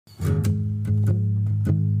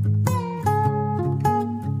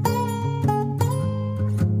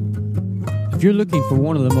If you're looking for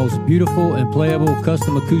one of the most beautiful and playable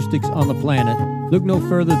custom acoustics on the planet, look no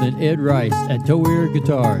further than Ed Rice at Toe-Ear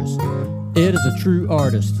Guitars. Ed is a true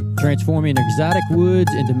artist, transforming exotic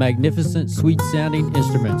woods into magnificent, sweet-sounding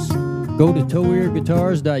instruments. Go to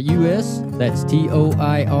toearguitars.us, that's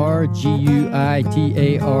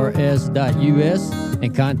TOIRGUITARS.us,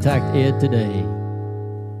 and contact Ed today.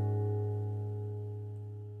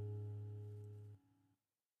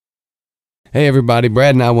 Hey everybody,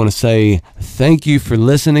 Brad and I want to say thank you for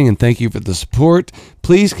listening and thank you for the support.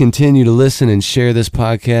 Please continue to listen and share this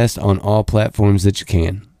podcast on all platforms that you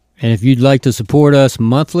can. And if you'd like to support us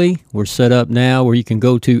monthly, we're set up now where you can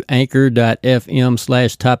go to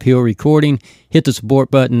anchor.fm/tophillrecording, hit the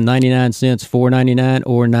support button, 99 cents, $4.99,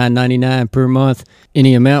 or $9.99 per month.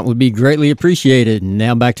 Any amount would be greatly appreciated.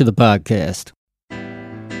 Now back to the podcast.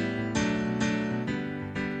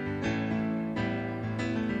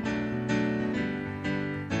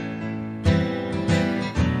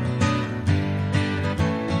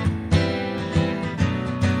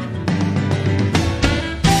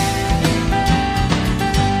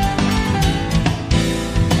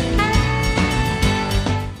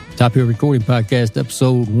 Top Hill Recording Podcast,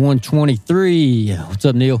 episode 123. What's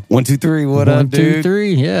up, Neil? 1, 2, 3. What up, dude? 1, 2,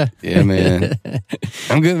 3. Yeah. Yeah, man.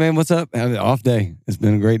 I'm good, man. What's up? Having an off day. It's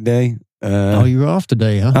been a great day. Oh, you're off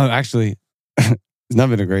today, huh? Oh, actually, it's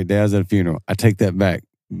not been a great day. I was at a funeral. I take that back.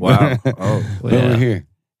 Wow. Oh, Well, but we're here.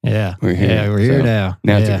 Yeah. We're here. Yeah, we're here So, now.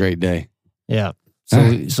 Now it's Yeah. a great day. Yeah.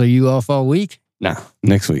 So you off all week? No,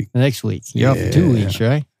 next week. Next week. You're off for 2 weeks,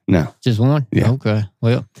 right? No. Just one? Yeah. Okay.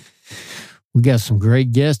 Well, we got some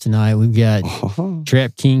great guests tonight. We've got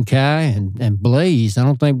trapkingkai and Blase. I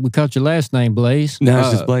don't think we caught your last name, Blase. No,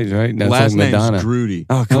 it's just Blaze, right? No, Last it's like name's Madonna. Groody.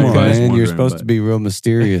 Oh, come on, Everybody's man. You're wondering, supposed but- to be real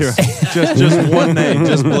mysterious. just one name,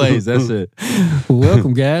 just Blaze. That's it. Well,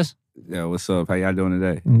 welcome, guys. Yeah, what's up? How y'all doing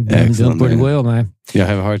today? I'm doing Excellent, pretty man. well, man. Y'all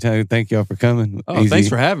have a hard time. Thank y'all for coming. Oh, Easy. thanks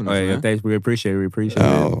for having us. Oh, yeah, man. thanks. We appreciate it. We appreciate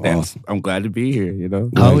Oh, it. awesome. I'm glad to be here, you know?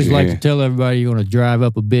 I always you're like here. to tell everybody you're going to drive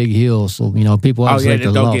up a big hill, so people Oh, always yeah, like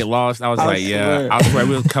to don't lost. get lost. I was like, swear. I swear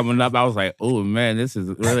we was coming up. I was like, oh, man, this is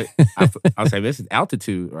really, I was like, this is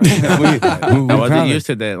altitude. Right now. We I wasn't probably- used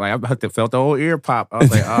to that. Like, I felt the whole ear pop. I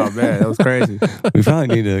was like, oh, man, that was crazy. We probably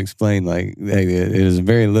need to explain, like, hey, it is a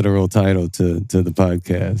very literal title to the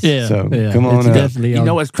podcast. Yeah, So yeah. come on It's up. definitely You on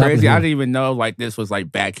know what's top of crazy? the I hill. didn't even know, like, this was,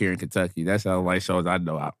 like, back here in Kentucky. That's how, like, shows I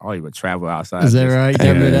know. I don't even travel outside. Is that this. right? You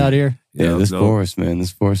never been Yeah. out here? Yeah, this so forest, man.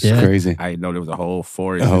 This forest Yeah. is crazy. I didn't know there was a whole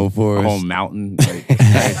forest. A whole A forest. whole mountain. Like,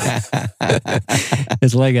 crazy.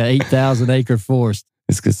 It's like an 8,000-acre forest.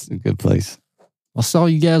 It's a good place. I saw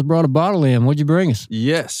you guys brought a bottle in. What'd you bring us?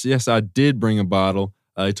 Yes, I did bring a bottle.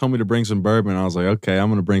 He told me to bring some bourbon. I was like, okay, I'm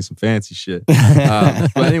going to bring some fancy shit.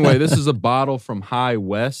 But anyway, this is a bottle from High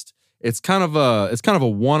West. It's kind of a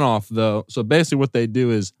one-off though. So basically, what they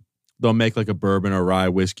do is they'll make like a bourbon or rye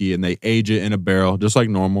whiskey and they age it in a barrel just like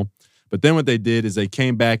normal. But then what they did is they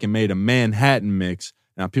came back and made a Manhattan mix.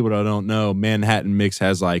 Now, people that don't know, Manhattan mix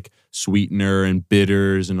has like sweetener and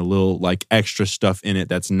bitters and a little like extra stuff in it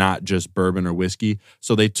that's not just bourbon or whiskey.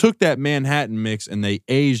 So they took that Manhattan mix and they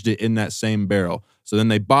aged it in that same barrel. So then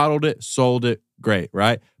they bottled it, sold it, great,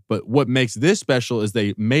 right? But what makes this special is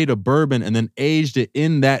they made a bourbon and then aged it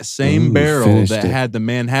in that same barrel finished that it. had the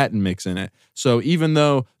Manhattan mix in it. So even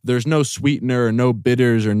though there's no sweetener or no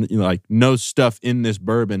bitters or like no stuff in this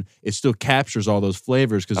bourbon, it still captures all those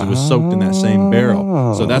flavors because it was soaked in that same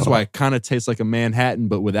barrel. So that's why it kind of tastes like a Manhattan,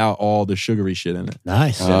 but without all the sugary shit in it.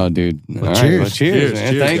 Nice. Oh, dude. All right, cheers. well, cheers, Cheers,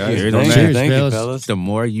 man. cheers, Thank guys. you. Cheers, Thank man. you. Thank you, Cheers, fellas. The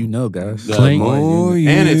more you know, guys. The Clink. more you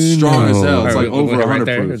And it's strong as hell. It's know. like over 100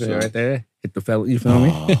 right proof. there, so. right there. Hit the fellow, you feel me?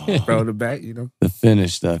 Throw in the back, you know? The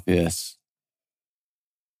finished stuff, yes.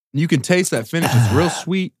 You can taste that finish. It's real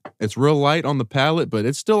sweet. It's real light on the palate, but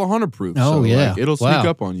it's still 100 proof. Oh, so, yeah. like, it'll sneak Wow.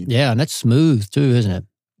 up on you. Yeah, and that's smooth too, isn't it?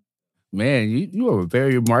 Man, you are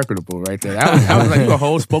very marketable right there. I was like, you're a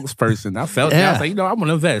whole spokesperson. I felt that. I Yeah. was like, I'm going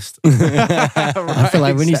to invest. I feel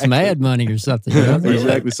like we need some ad money or something. You know?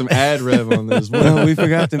 Exactly. Some ad rev on this. Well, we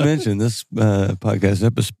forgot to mention this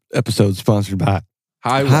podcast episode sponsored by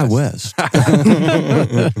High West. Well,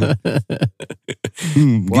 I Get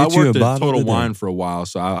you a worked at bottle Total today. Wine for a while,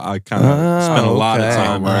 so I kind of spent a lot of okay.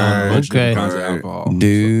 time around a bunch of Okay. different kinds of alcohol.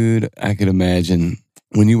 Dude, I could imagine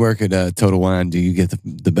when you work at Total Wine, do you get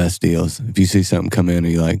the best deals? If you see something come in, are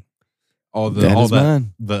you like, All the that all is that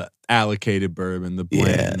mine? the allocated bourbon, the blends,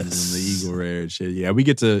 Yes. and the Eagle Rare and shit. Yeah, we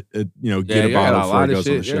get to get Yeah, a you got bottle a before lot it of goes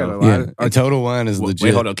on the shit. You got a show. lot Yeah, of- and Total Wine is legit.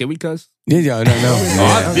 Wait, hold on. Can we cuss? Yeah, no.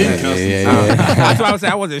 Oh, I've been cussing. yeah. That's why I was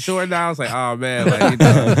saying I wasn't sure now. I was like, oh, man.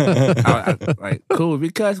 Like, like cool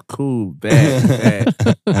because cool, bad.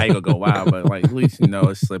 I ain't gonna go wild, but like at least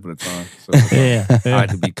it's slipping the tongue. So Yeah. I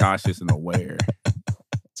like to be cautious and aware.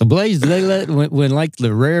 So Blaze, do they let when like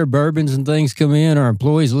the rare bourbons and things come in, are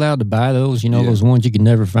employees allowed to buy those? Those ones you can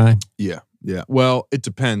never find. Yeah. Well, it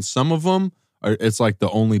depends. Some of them it's like the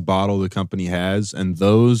only bottle the company has, and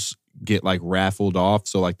those get like raffled off.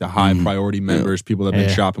 So like the high priority members, people that have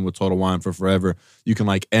been shopping with Total Wine for forever, you can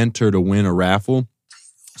like enter to win a raffle.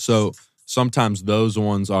 So sometimes those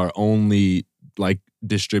ones are only like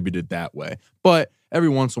distributed that way. But every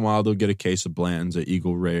once in a while they'll get a case of Blanton's, an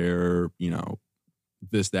Eagle Rare,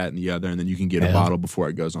 this, that, and the other, and then you can get a bottle before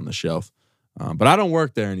it goes on the shelf. But I don't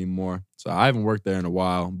work there anymore, so I haven't worked there in a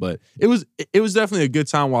while. But it was definitely a good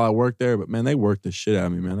time while I worked there. But man, they worked the shit out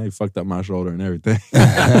of me, man. They fucked up my shoulder and everything.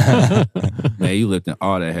 Man, you lifting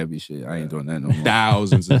all that heavy shit. I ain't doing that no more.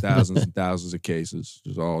 Thousands and thousands and thousands of cases,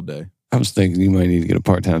 just all day. I was thinking you might need to get a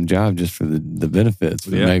part-time job just for the benefits,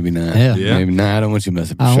 but maybe not. Yeah. Maybe not. I don't want you to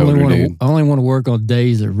mess up your shoulder, dude. I only want to work on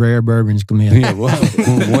days that rare bourbons come in. Yeah, well,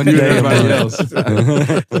 one day Everybody else.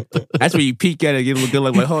 That's where you peek at it, get a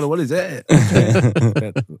little like, hold on, what is that?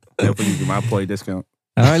 Definitely my employee discount.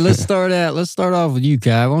 All right, let's start off with you,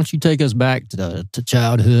 Kai. Why don't you take us back to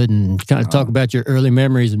childhood and kind of talk about your early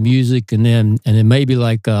memories of music, and then maybe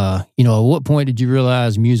like at what point did you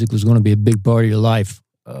realize music was going to be a big part of your life?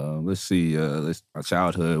 Let's see. My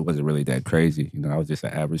childhood wasn't really that crazy. I was just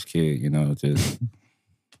an average kid. Just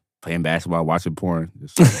playing basketball, watching porn.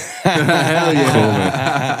 Just Hell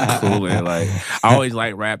yeah, cooling. Like I always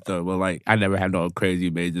liked rap though, but like I never had no crazy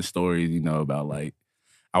major stories. About like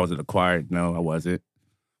I was in a choir. No, I wasn't.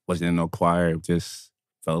 Wasn't in no choir. Just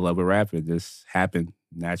fell in love with rap. It just happened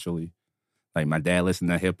naturally. Like my dad listened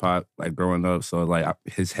to hip hop like growing up, so like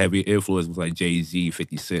his heavy influence was like Jay-Z,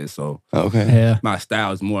 50 Cent. So my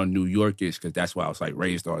style is more New Yorkish because that's why I was like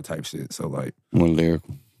raised on type shit. So like more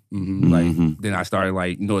lyrical. Like then I started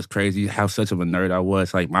like it's crazy how such of a nerd I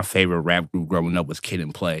was. Like my favorite rap group growing up was Kid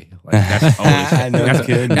and Play. Like that's old as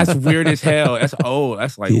hell. That's weird as hell. That's old.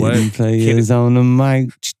 That's like Kid what? And Play is on the mic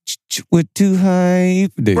with too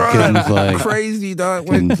hype. Dude, Bruh, Kid and Play. Crazy dog.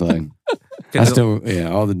 Kid and Play. I still,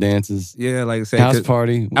 all the dances. Yeah, like I said, House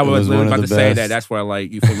Party. I was one about of to the say best. that. That's where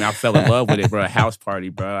like you feel me. I fell in love with it, bro. House Party,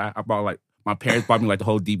 bro. I bought like my parents bought me like the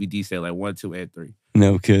whole DVD set, like 1, 2, and 3.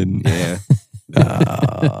 No kidding. Yeah.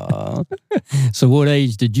 So what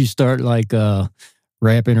age did you start like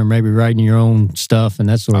rapping or maybe writing your own stuff and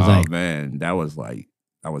that sort of thing? Oh man, that was like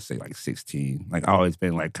I would say like 16. Like I always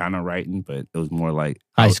been like kind of writing, but it was more like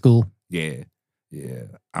High school. Yeah.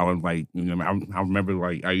 I was like, I remember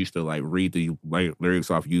like I used to like read the like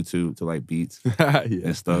lyrics off YouTube to like beats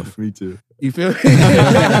and stuff. Me too. You feel me?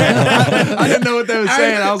 I didn't know what they were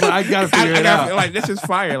saying. I was like, I gotta figure it out. Like this is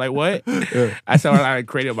fire. Like what? Yeah. I started I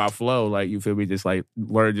created my flow. Like you feel me? Just like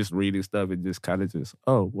learn just reading stuff and just kind of just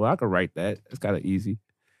I can write that. It's kind of easy.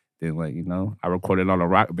 Then like I recorded on a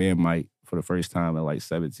Rock Band mic for the first time at like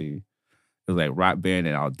 17. It was like Rock Band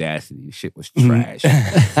and Audacity. Shit was trash.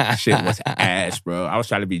 Shit was ass, bro. I was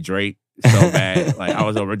trying to be Drake so bad. Like I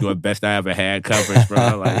was over doing Best I Ever Had covers,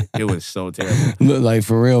 bro. Like it was so terrible. Look, like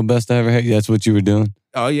for real, Best I Ever Had. That's what you were doing.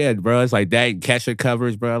 Oh yeah, bro. It's like that and Kesha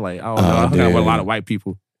covers, bro. Like I don't know. I hung out with a lot of white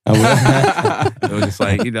people. It was just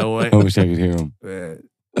like what? I wish I could hear them.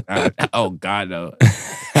 Oh God, no.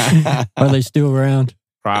 Are they still around?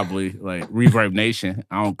 Probably like Reverb Nation.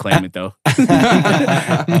 I don't claim it though.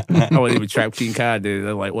 I wasn't even trapkingkai.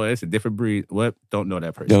 They're like, well, it's a different breed. What? Don't know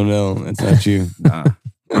that person. Don't know. That's not you. Nah.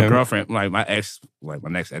 My girlfriend, like my ex, like my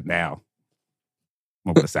next ex now.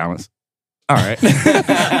 Moment of silence. All right.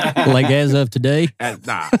 Like as of today?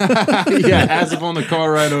 Nah. Yeah, as if on the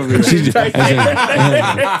car right over here.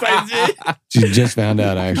 She just found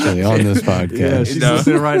out actually on this podcast. Yeah, she's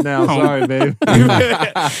listening right now. Sorry, babe.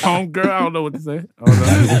 Home girl, I don't know what to say.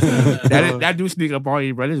 That do sneak up on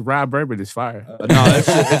you, bro. This rye bourbon is fire. No,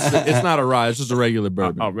 it's not a rye. It's just a regular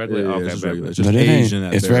bourbon. Oh, regular? Yeah, Okay, it's just regular. regular. It's just But aged in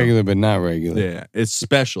that it's barrel. regular, but not regular. Yeah, it's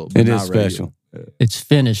special. But It not is regular. special. It's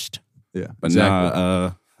finished. Yeah, But exactly.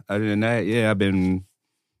 other than that, yeah, I've been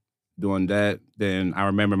doing that. Then I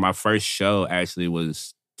remember my first show actually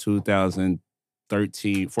was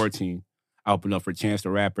 2013, 14. I opened up for Chance the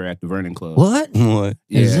Rapper at the Vernon Club. What? What?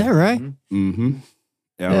 Is that right? Mm-hmm.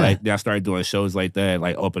 Yeah, Yeah. like I started doing shows like that,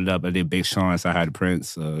 like opened up. I did Big Sean, so I had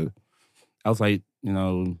Prince. I was like,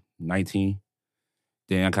 19.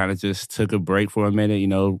 Then I kind of just took a break for a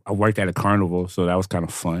minute. I worked at a carnival, so that was kind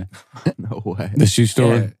of fun. No way. The shoe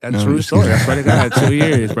store? Yeah, that's a true story. I swear to God, 2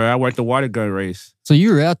 years, bro. I worked the water gun race. So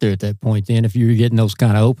you were out there at that point then if you were getting those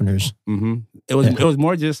kind of openers. Mm-hmm. It was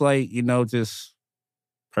more just like, just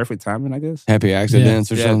perfect timing, I guess. Happy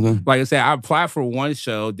accidents or something? Like I said, I applied for one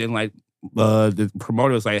show, then like the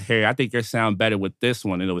promoter was like, "Hey, I think your sound better with this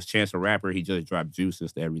one." And it was Chance the Rapper. He just dropped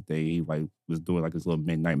Juices to everything. He like was doing like his little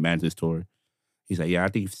Midnight Madness tour. He's like, "Yeah, I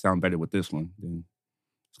think you sound better with this one." Then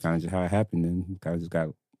it's kind of just how it happened. And kind of just got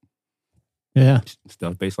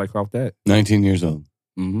stuff based like off that. 19 years old.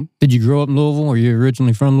 Mm-hmm. Did you grow up in Louisville? Or you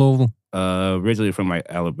originally from Louisville? Originally from like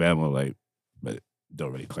Alabama, like, but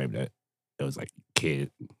don't really claim that. It was like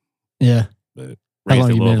kid. Yeah. But how long raised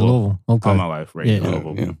in you been in Louisville? Okay. All my life, raised in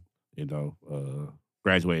Louisville. Yeah. You know,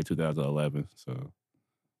 graduated in 2011, so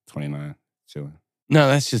 29, chilling. No,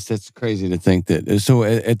 that's crazy to think that. So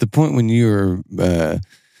at the point when you were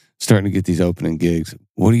starting to get these opening gigs,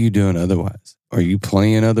 what are you doing otherwise? Are you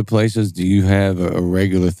playing other places? Do you have a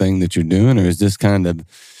regular thing that you're doing? Or is this kind of,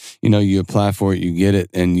 you apply for it, you get it,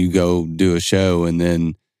 and you go do a show and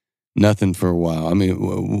then nothing for a while? I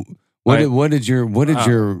mean, what did your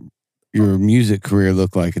music career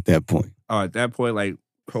look like at that point? At that point, like,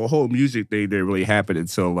 the whole music thing didn't really happen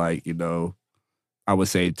until like, I would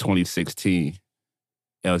say 2016.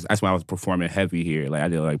 That's when I was performing heavy here. Like I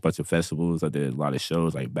did like a bunch of festivals. I did a lot of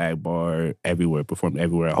shows like Bag Bar, everywhere, performed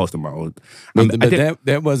everywhere. I hosted my own. But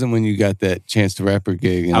that wasn't when you got that Chance the Rapper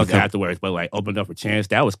gig. I was afterwards, but like opened up for Chance.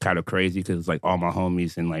 That was kind of crazy because like all my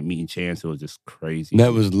homies and like meeting Chance, it was just crazy.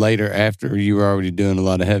 That was later after you were already doing a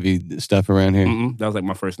lot of heavy stuff around here. That was like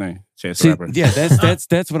my first name, Chance the Rapper. Yeah,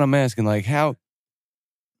 that's what I'm asking. Like how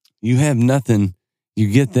you have nothing,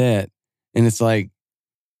 you get that, and it's like,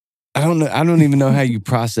 I don't know. I don't even know how you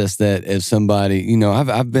process that as somebody.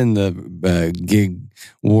 I've been the gig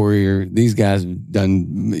warrior. These guys have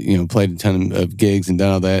done, played a ton of gigs and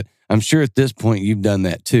done all that. I'm sure at this point you've done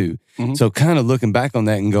that too. Mm-hmm. So kind of looking back on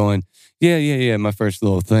that and going, yeah. My first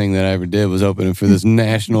little thing that I ever did was opening for this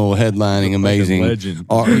national headlining, amazing legend.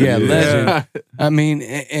 Legend. I mean,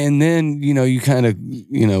 and then you kind of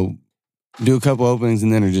do a couple openings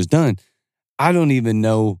and then are just done. I don't even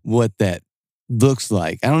know what that looks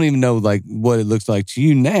like. I don't even know like what it looks like to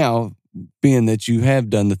you now, being that you have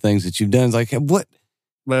done the things that you've done. It's like, what?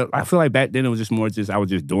 Well, I feel like back then it was just more I was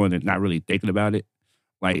just doing it, not really thinking about it,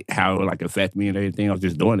 like how it would like affect me and everything. I was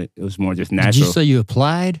just doing it. It was more just natural. Did you say you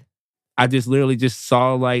applied? I just literally just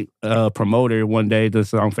saw like a promoter one day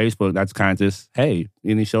just on Facebook. That's kind of just, hey,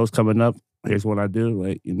 any shows coming up? Here's what I do.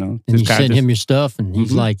 Like, And you sent him your stuff and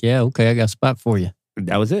he's like, yeah, okay, I got a spot for you.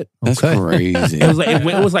 That was it. That's crazy.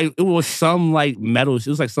 It was some like metal. It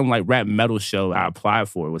was like some like rap metal show I applied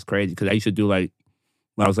for. It was crazy because I used to do like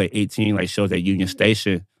when I was like 18, like shows at Union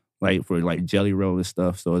Station, like for like Jelly Roll and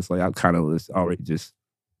stuff. So it's like I kind of was already just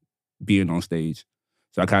being on stage.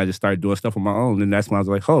 So I kind of just started doing stuff on my own, and that's when I was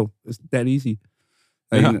like, "Oh, it's that easy."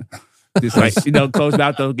 Like, just like close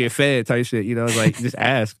mouth don't get fed type shit. Like just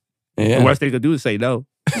ask. Yeah. The worst thing to do is say no.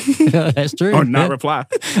 That's true. Or not reply.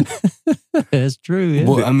 That's true. Yeah.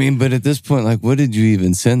 Well, I mean, but at this point, like, what did you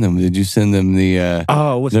even send them? Did you send them the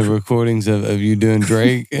recordings of you doing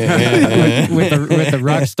Drake with the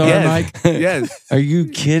rock star mic? Yes. Are you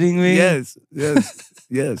kidding me?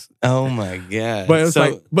 Yes. Oh my god! But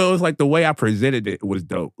it was like the way I presented it was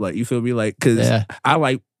dope. Like you feel me? Like because I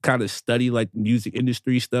like kind of study like music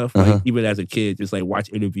industry stuff. Like even as a kid, just like watch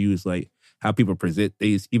interviews, like how people present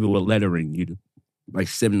things, even with lettering. Like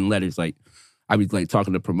sending letters. Like I be like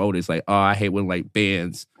talking to promoters, like, oh, I hate when like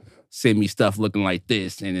bands send me stuff looking like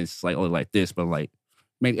this, and it's like only like this, but like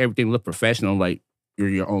make everything look professional, like you're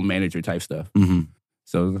your own manager type stuff. Mm-hmm.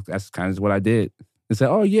 So that's kind of what I did. And said,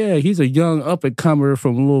 oh yeah, he's a young up and comer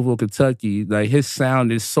from Louisville, Kentucky. Like his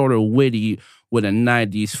sound is sort of witty with a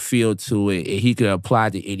 90s feel to it, and he could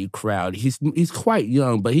apply to any crowd. He's quite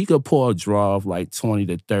young, but he could pull a draw of like 20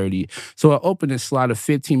 to 30. So an opening slot of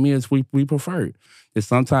 15 minutes we prefer. And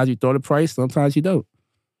sometimes you throw the price, sometimes you don't.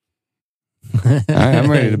 All right, I'm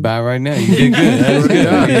ready to buy right now. You did good. That was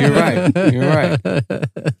good. You're right.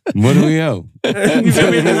 What do we owe? You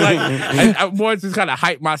feel me? It's like I more just kind of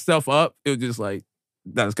hype myself up. It was just like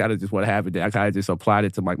that's kind of just what happened. I kind of just applied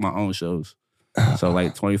it to like my own shows. So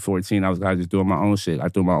like 2014, I was kind of just doing my own shit. I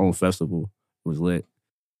threw my own festival. It was lit.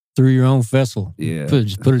 Through your own festival? Yeah. Put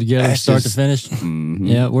it together, start to finish? Mm-hmm.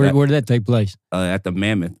 Yeah. Where did that take place? At the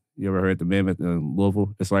Mammoth. You ever heard the Mammoth in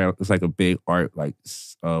Louisville? It's like a big art like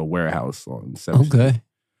warehouse on 7th Street. Okay.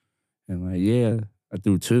 And like, yeah, I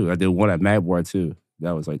threw two. I did one at Mad Bar too.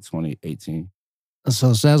 That was like 2018. So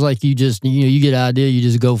it sounds like you just, you get an idea, you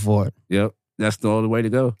just go for it. Yep. That's the only way to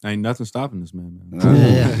go. Ain't nothing stopping this man.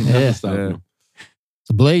 Yeah. Him.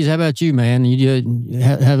 So Blase, how about you, man?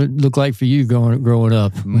 How it look like for you growing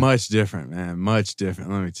up? Much different, man. Much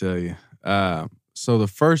different, let me tell you. So the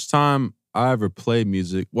first time I ever played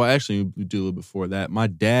music, well, actually, we do a little before that. My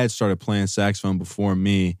dad started playing saxophone before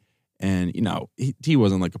me. And, you know, he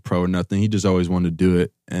wasn't like a pro or nothing. He just always wanted to do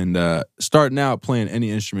it. And starting out playing any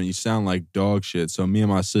instrument, you sound like dog shit. So me and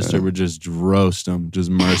my sister would just roast him just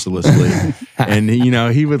mercilessly. And, you know,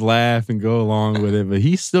 he would laugh and go along with it. But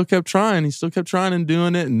he still kept trying. He still kept trying and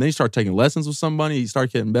doing it. And then he started taking lessons with somebody. He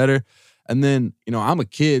started getting better. And then, you know, I'm a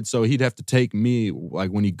kid, so he'd have to take me, like,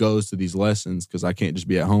 when he goes to these lessons, because I can't just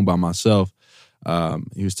be at home by myself.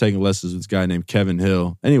 He was taking lessons with this guy named Kevin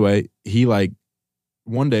Hill. Anyway, he, like,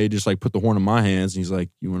 one day just like put the horn in my hands and he's like,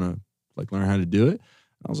 you want to like learn how to do it? And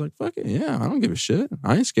I was like, fuck it. Yeah, I don't give a shit.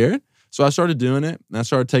 I ain't scared. So I started doing it and I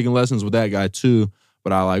started taking lessons with that guy too.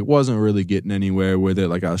 But I like wasn't really getting anywhere with it.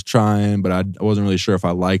 Like I was trying, but I wasn't really sure if I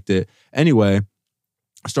liked it. Anyway,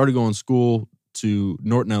 I started going to school to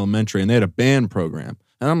Norton Elementary and they had a band program.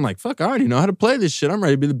 And I'm like, fuck, I already know how to play this shit. I'm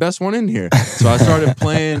ready to be the best one in here. So I started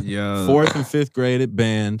playing 4th and 5th grade at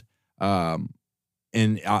band.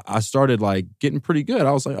 And I started like getting pretty good.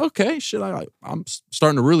 I was like, okay, shit, I'm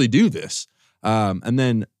starting to really do this. And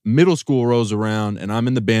then middle school rolls around and I'm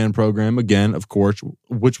in the band program again, of course,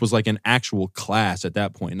 which was like an actual class at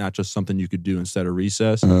that point, not just something you could do instead of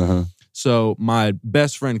recess. So my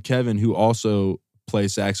best friend, Kevin, who also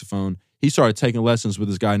plays saxophone, he started taking lessons with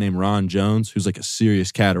this guy named Ron Jones, who's like a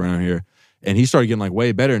serious cat around here. And he started getting like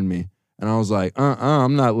way better than me. And I was like,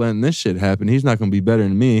 I'm not letting this shit happen. He's not going to be better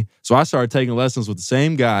than me. So I started taking lessons with the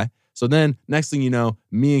same guy. So then next thing you know,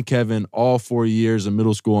 me and Kevin, all 4 years of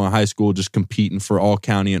middle school and high school, just competing for all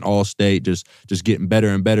county and all state, just getting better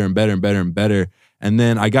and better and better and better and better. And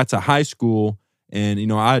then I got to high school and, you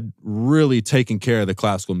know, I'd really taken care of the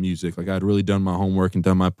classical music. Like I'd really done my homework and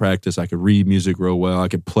done my practice. I could read music real well. I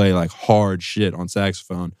could play like hard shit on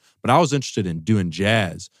saxophone. But I was interested in doing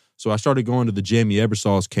jazz. So I started going to the Jamie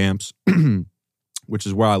Ebersol's camps, which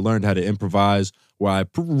is where I learned how to improvise, where I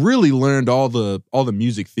really learned all the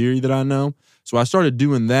music theory that I know. So I started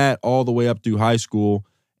doing that all the way up through high school,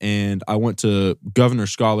 and I went to Governor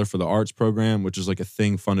Scholar for the Arts program, which is like a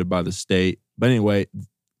thing funded by the state. But anyway,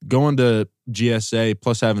 going to GSA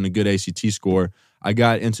plus having a good ACT score, I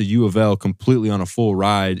got into U of L completely on a full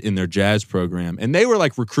ride in their jazz program. And they were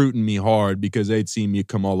like recruiting me hard because they'd seen me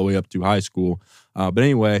come all the way up through high school. But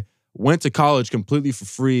anyway, went to college completely for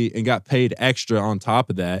free and got paid extra on top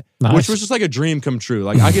of that, which was just like a dream come true.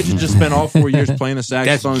 Like I get to just spend all 4 years playing the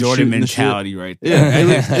saxophone. That's Jordan mentality right there.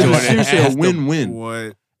 Yeah, it was seriously a win-win.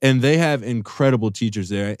 What? And they have incredible teachers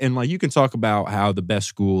there. And like you can talk about how the best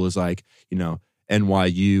school is like, you know,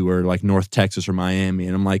 NYU or like North Texas or Miami.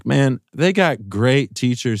 And I'm like, man, they got great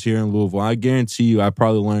teachers here in Louisville. I guarantee you I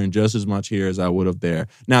probably learned just as much here as I would have there.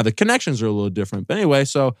 Now, the connections are a little different. But anyway,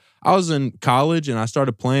 so I was in college and I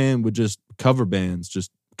started playing with just cover bands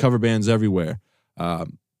everywhere.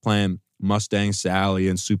 Playing Mustang Sally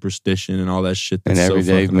and Superstition and all that shit. And every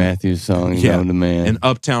Dave Matthews song, you know the man. And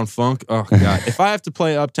Uptown Funk. Oh, God. If I have to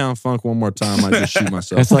play Uptown Funk one more time, I just shoot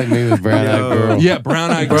myself. That's like me with Brown Eyed Girl. Yeah,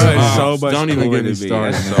 Brown Eyed Girl. So much Don't even get me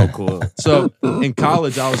started. That's so cool. So in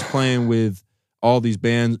college, I was playing with all these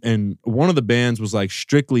bands, and one of the bands was like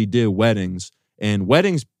strictly did weddings. And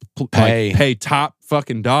weddings pay top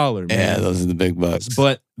fucking dollar, man. Yeah, those are the big bucks.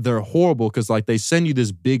 But they're horrible because like they send you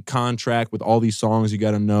this big contract with all these songs you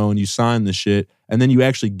got to know, and you sign the shit, and then you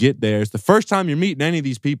actually get there. It's the first time you're meeting any of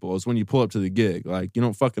these people is when you pull up to the gig. Like you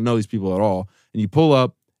don't fucking know these people at all, and you pull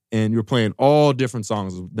up and you're playing all different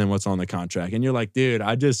songs than what's on the contract, and you're like, dude,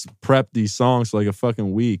 I just prepped these songs for like a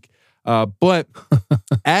fucking week. But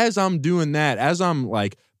as I'm doing that, as I'm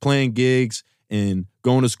like playing gigs and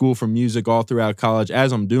going to school for music all throughout college,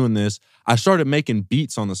 as I'm doing this, I started making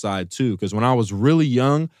beats on the side too. Because when I was really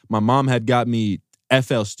young, my mom had got me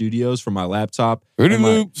FL Studios for my laptop. Fruity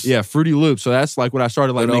Loops. Yeah, Fruity Loops. So that's like what I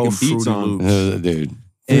started like making beats on. Dude,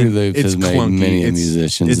 Fruity Loops has made many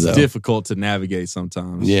musicians. It's difficult to navigate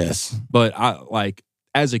sometimes. Yes. But I like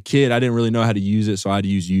as a kid, I didn't really know how to use it. So I had to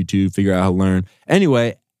use YouTube, figure out how to learn.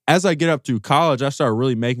 Anyway, as I get up through college, I started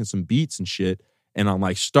really making some beats and shit. And I'm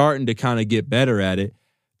like starting to kind of get better at it.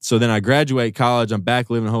 So then I graduate college. I'm back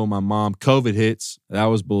living home with my mom. COVID hits. That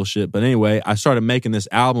was bullshit. But anyway, I started making this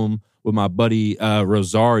album with my buddy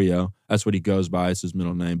Rosario. That's what he goes by. It's his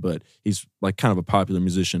middle name. But he's like kind of a popular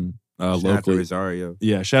musician locally. Shout out to Rosario.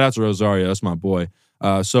 Yeah, shout out to Rosario. That's my boy.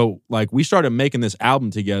 So like we started making this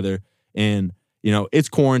album together. And, you know, it's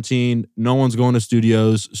quarantine. No one's going to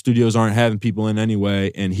studios. Studios aren't having people in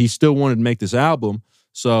anyway. And he still wanted to make this album.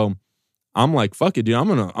 So I'm like, fuck it, dude. I'm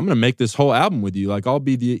gonna make this whole album with you. Like, I'll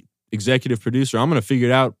be the executive producer. I'm gonna figure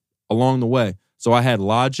it out along the way. So I had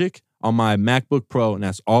Logic on my MacBook Pro, and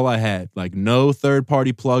that's all I had. Like, no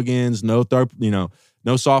third-party plugins,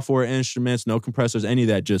 No software instruments, no compressors, any of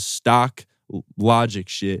that. Just stock Logic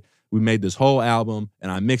shit. We made this whole album, and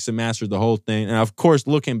I mixed and mastered the whole thing. And of course,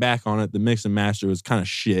 looking back on it, the mix and master was kind of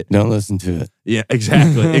shit. Don't listen to it. Yeah,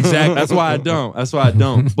 exactly. That's why I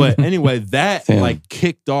don't. But anyway, that like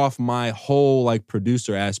kicked off my whole like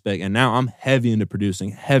producer aspect. And now I'm heavy into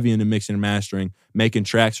producing, heavy into mixing and mastering, making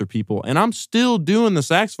tracks for people. And I'm still doing the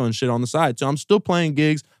saxophone shit on the side. So I'm still playing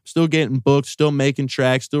gigs, still getting booked, still making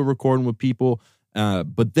tracks, still recording with people.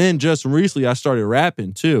 But then just recently I started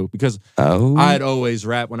rapping too, because I'd always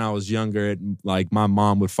rap when I was younger. Like my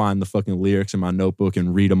mom would find the fucking lyrics in my notebook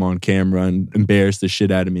and read them on camera and embarrass the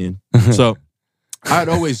shit out of me. And so I'd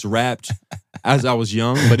always rapped as I was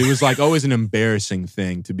young, but it was like always an embarrassing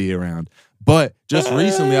thing to be around. But just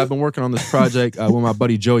recently I've been working on this project with my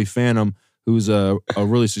buddy Joey Phantom, who's a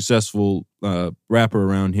really successful rapper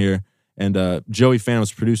around here. And Joey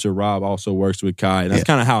Phantom's producer, Rob, also works with Kai. And that's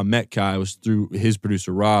kind of how I met Kai, was through his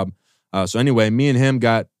producer, Rob. So anyway, me and him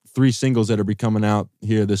got 3 singles that'll be coming out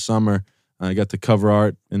here this summer. I got the cover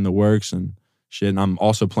art in the works and shit. And I'm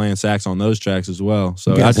also playing sax on those tracks as well.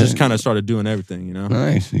 So I just kind of started doing everything, you know?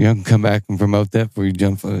 Nice. You can come back and promote that before you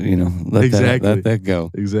jump, let that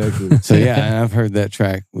go. Exactly. So yeah, I've heard that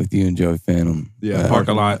track with you and Joey Phantom. Yeah,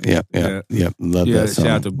 Parking Lot. Yep. Love that song. Shout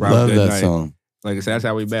out to Rob Love Goodnight. that song. Like I said, that's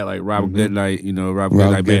how we met. Like Rob Goodnight, Rob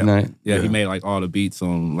Goodnight. Goodnight. He made like all the beats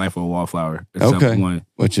on Life of a Wallflower. Except one.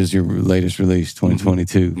 Which is your latest release,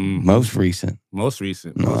 2022. Most recent. Most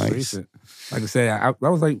recent. Nice. Like I said, I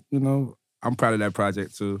was like, I'm proud of that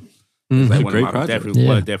project too. It's like a great project.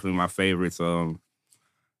 Definitely my favorites.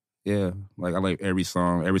 Yeah, like I like every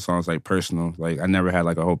song. Every song's like personal. Like I never had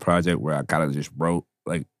like a whole project where I kind of just wrote.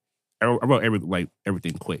 Like I wrote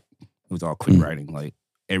everything quick. It was all quick writing. Like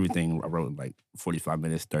everything I wrote in like 45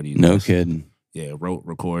 minutes, 30 minutes. No kidding. Yeah, wrote,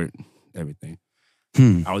 record, everything.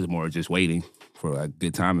 I was more just waiting for like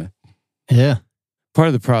good timing. Yeah. Part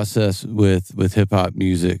of the process with hip hop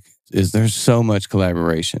music is there's so much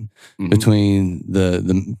collaboration between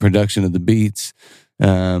the production of the beats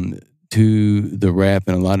to the rap,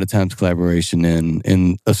 and a lot of times collaboration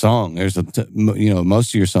in a song. There's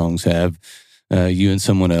most of your songs have you and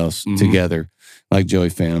someone else together, like Joey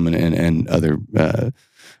Phantom and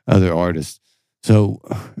other artists. So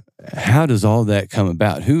how does all that come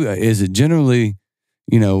about? Who is it generally?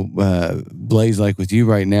 Blase, like with you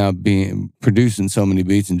right now, being producing so many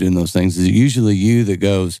beats and doing those things, is it usually you that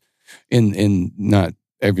goes in not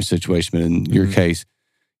every situation, but in your case,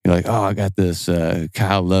 you're like, oh, I got this.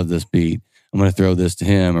 Kyle loved this beat. I'm going to throw this to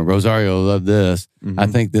him. Or Rosario loved this. I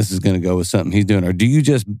think this is going to go with something he's doing. Or do you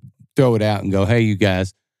just throw it out and go, hey, you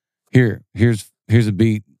guys, here's a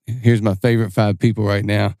beat. Here's my favorite 5 people right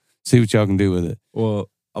now. See what y'all can do with it. Well,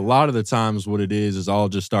 a lot of the times what it is I'll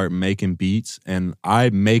just start making beats, and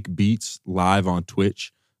I make beats live on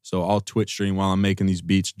Twitch. So I'll Twitch stream while I'm making these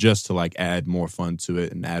beats just to like add more fun to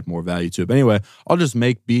it and add more value to it. But anyway, I'll just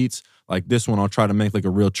make beats. Like this one, I'll try to make like a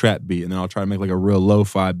real trap beat, and then I'll try to make like a real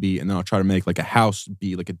lo-fi beat, and then I'll try to make like a house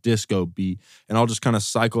beat, like a disco beat. And I'll just kind of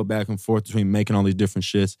cycle back and forth between making all these different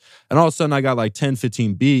shits. And all of a sudden I got like 10,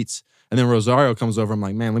 15 beats. And then Rosario comes over. I'm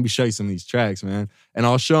like, man, let me show you some of these tracks, man. And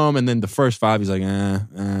I'll show him. And then the first 5, he's like,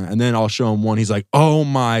 And then I'll show him one. He's like, oh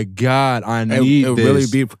my God, I need it this.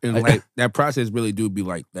 really be, and like that process really do be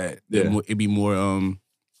like that. Yeah. It'd be more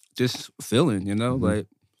just feeling, like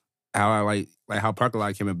how I like how Parker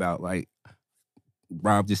Lot came about. Like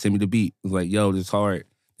Rob just sent me the beat. It was like, yo, this is hard.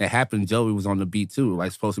 That happened. Joey was on the beat too,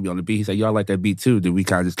 like supposed to be on the beat. He said, yo, I like that beat too. Then we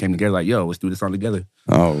kind of just came together like, yo, let's do this song together.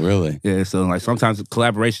 Oh, really? Yeah, so like sometimes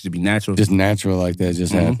collaboration should be natural. Just natural like that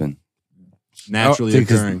just happen. Naturally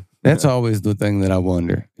occurring. That's always the thing that I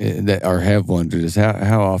wonder, or have wondered, is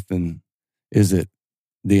how often is it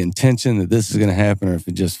the intention that this is going to happen, or if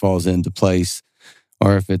it just falls into place,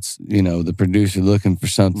 or if it's, the producer looking for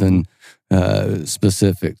something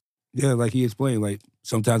specific. Yeah, like he explained, like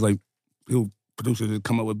sometimes like producers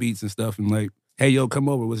come up with beats and stuff, and like, hey, yo, come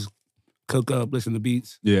over, let's cook up, listen to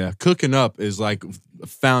beats. Yeah, cooking up is like a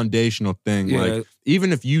foundational thing. Yeah. Like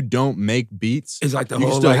even if you don't make beats, it's like the you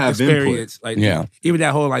whole still like have experience. input. Like even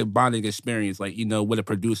that whole like bonding experience, like with a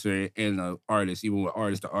producer and an artist, even with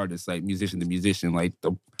artist to artist, like musician to musician, like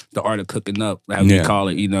the art of cooking up, how we call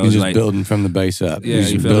it. You're just like building from the base up. Yeah, you're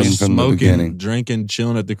you building feel from smoking, the beginning, drinking,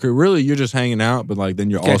 chilling at the crib. Really, you're just hanging out, but like then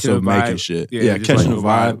you're Catching also the vibe. making shit. Yeah, just catching like the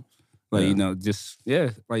vibe. Like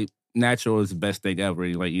like natural is the best thing ever.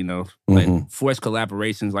 Like like forced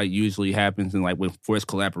collaborations like usually happens, and like when forced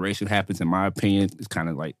collaboration happens, in my opinion, it's kind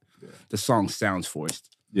of like the song sounds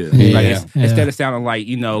forced. Yeah, Like instead of sounding like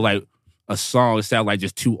like a song, it sounds like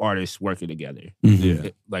just 2 artists working together. Yeah,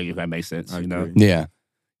 Like if that makes sense, I agree. Yeah.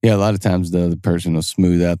 Yeah, a lot of times the other person will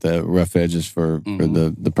smooth out the rough edges for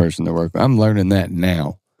the person they're working with. I'm learning that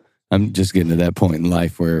now. I'm just getting to that point in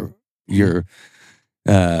life where you're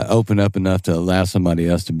open up enough to allow somebody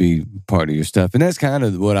else to be part of your stuff. And that's kind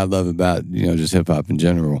of what I love about, just hip hop in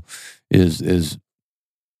general is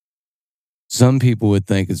some people would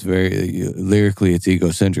think it's very lyrically it's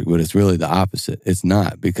egocentric, but it's really the opposite. It's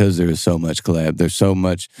not, because there is so much collab. There's so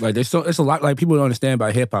much it's a lot, like, people don't understand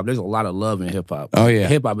about hip hop. There's a lot of love in hip hop. Oh yeah,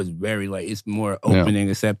 hip hop is very it's more open and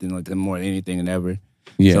accepting, like, than more than anything than ever.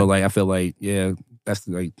 Yeah. So I feel like that's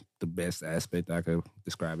like the best aspect I could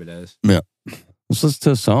describe it as. Yeah. Let's listen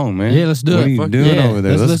to a song, man. Yeah, let's do what it. What are you doing over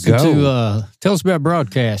there? Let's listen go. to, tell us about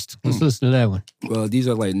Broadcast. Let's listen to that one. Well, these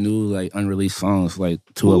are new, unreleased songs. Like,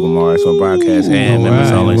 2 of them are. So Broadcast and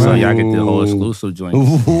members only. So y'all get the whole exclusive joint.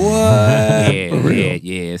 What?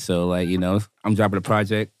 Yeah. So, I'm dropping a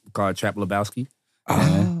project called Trap Lebowski.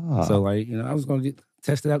 So, I was going to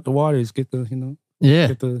test it out the waters, get to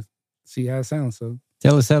see how it sounds. So.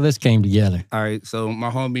 Tell us how this came together. All right, so my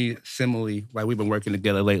homie Simile, we've been working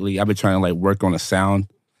together lately. I've been trying to work on a sound,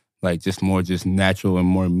 just more just natural and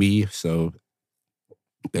more me. So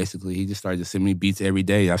basically, he just started to send me beats every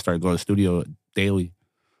day. I started going to the studio daily,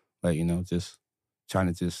 just trying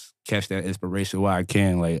to just catch that inspiration while I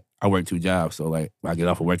can. I work 2 jobs, so I get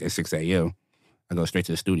off of work at 6 a.m. I go straight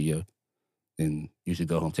to the studio, and usually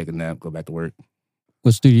go home, take a nap, go back to work.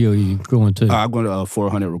 What studio are you going to? I'm going to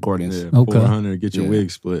 400 Recordings. Yeah, okay. 400, get your wig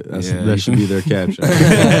split. That should be their caption. My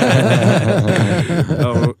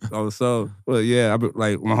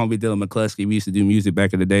homie Dylan McCluskey, we used to do music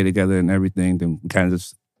back in the day together and everything. Then we kind of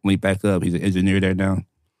just linked back up. He's an engineer there now.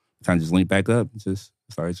 Kind of just linked back up. Just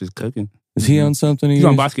started just cooking. Is he on something? He's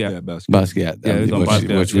on Basquiat. Yeah, Basquiat. Basquiat. Yeah, he's on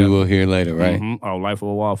Basquiat, which we will hear later, right? Mm-hmm. Oh, Life of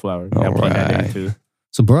a Wallflower. All plug that in right. too.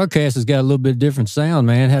 So Broadcast has got a little bit different sound,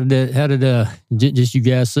 man. How did just you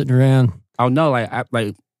guys sitting around? Oh no,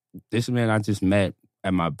 this man I just met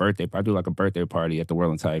at my birthday. I do a birthday party at the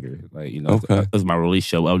Whirling Tiger. Okay. It was my release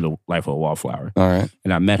show of the Life of a Wallflower. All right.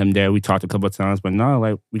 And I met him there. We talked a couple of times, but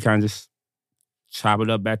no, we kind of just chop it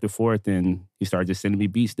up back and forth, and he started just sending me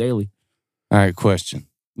beats daily. All right, question.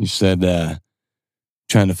 You said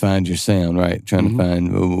trying to find your sound, right? Trying to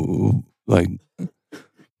find,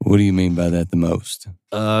 what do you mean by that the most?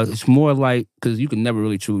 It's more because you can never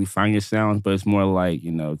really truly find your sounds, but it's more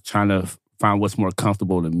trying to find what's more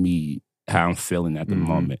comfortable to me, how I'm feeling at the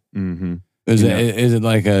moment. Mm-hmm. Is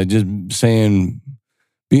it just saying,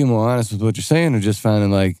 being more honest with what you're saying, or just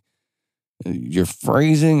finding your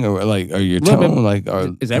phrasing, or your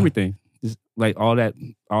tone? It's everything. It's all that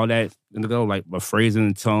my phrasing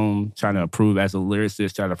and tone, trying to improve as a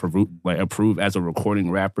lyricist, trying to improve as a recording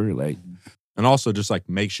rapper, And also just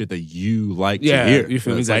make shit that you like to hear. You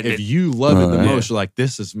feel me? If you love it the most, you're like,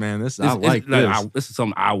 this is this. This is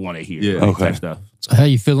something I want to hear. Yeah. Okay. Stuff. So how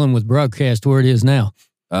you feeling with Broadcast where it is now?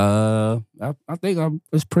 I think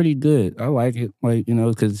it's pretty good. I like it,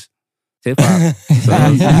 because hip hop. So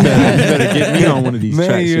you better get me on one of these Man,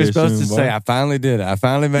 tracks. you're here supposed soon, to boy. say, I finally did it. I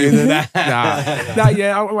finally made it. not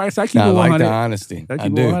yet. So I keep I it 100. like the honesty. I I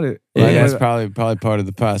keep do. 100. That's probably part of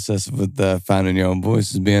the process with finding your own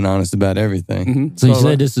voice, is being honest about everything. Mm-hmm. So you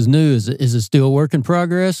said this is new. Is it still work in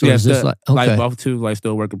progress? Or is this both two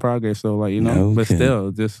still work in progress. So but Okay.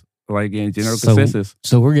 still just in general consensus.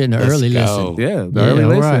 So we're getting an early go. listen. Yeah, the early all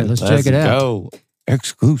listen. right, let's check it out. Go.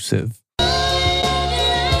 Exclusive.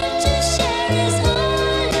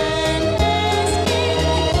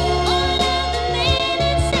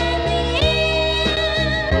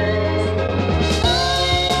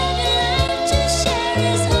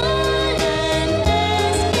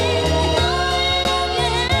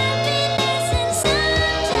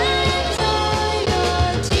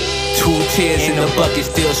 Tears in the bucket,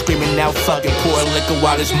 still screaming out fucking. Pour liquor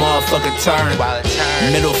while this motherfucker turn.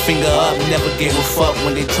 Middle finger up, never gave a fuck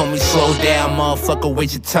when they told me slow down, motherfucker,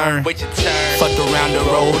 wait your turn. Fucked around the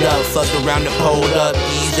road up, fucked around the pulled up.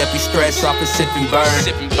 Ease every stress off and sip and burn.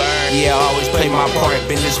 Yeah, I always play my part,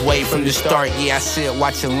 been this way from the start. Yeah, I sit,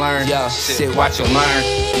 watch and learn. Sit, watch and learn.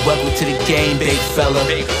 Welcome to the game, big fella.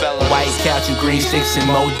 White couch and green sticks and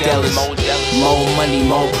more Dellas. More money,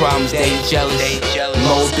 more problems, they jealous.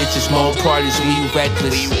 More bitches, more parties, we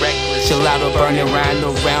reckless. Chill out or burning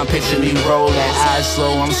around, picture me rolling. Eyes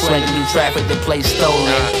slow, I'm swinging through traffic, the place stolen.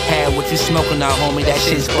 Had what you smoking now, homie, that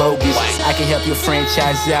shit's bogus. I can help your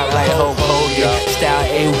franchise out like Hulk Hogan. Style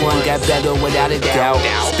A1, got better without a doubt.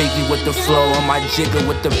 Speaking with the flow, on my jigger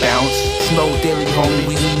with the bounce. Smoke daily, homie,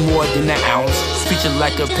 we need more than an ounce. Feature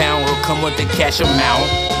like a pound, will come with the cash amount.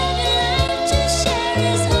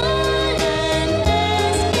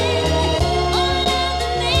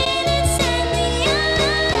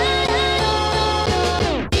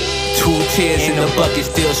 the bucket,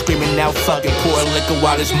 still screaming out fucking pour liquor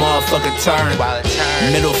while this motherfucker turn.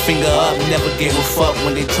 Middle finger up, never gave a fuck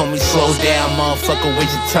when they told me slow down, motherfucker, where'd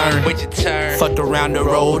you turn? Fucked around the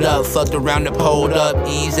road up, fucked around the pulled up,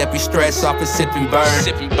 ease every stress off and sip and burn.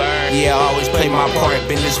 Yeah, I always play my part,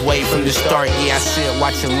 been this way from the start. Yeah, I sit,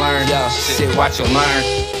 watch and learn. Sit, watch and learn.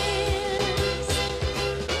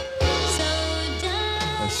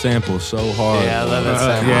 That sample is so hard. Yeah, I love that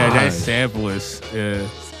sample. Yeah, that sample is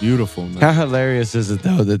Beautiful, man. How hilarious is it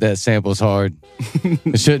though that sample's hard?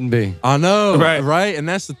 It shouldn't be. I know, Right. right? And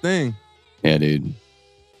that's the thing. Yeah, dude.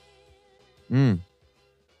 You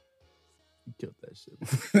killed that shit.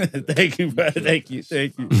 Thank you, bro. Thank you.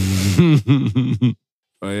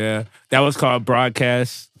 Oh yeah, that was called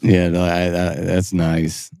Broadcast. Yeah, no, that's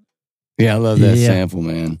nice. Yeah, I love that sample,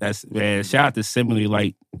 man. That's man. Shout out to Simile.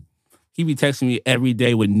 Like he be texting me every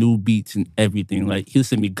day with new beats and everything. Like he'll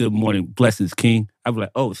send me "Good morning, blessings, King." I'd be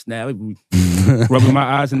like, "Oh snap!" He'd be rubbing my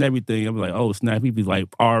eyes and everything. I'd be like, "Oh snap!" He'd be like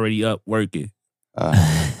already up working.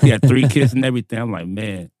 He had 3 kids and everything. I'm like,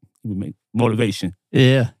 man, he would make motivation.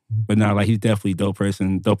 Yeah. But now, like he's definitely a dope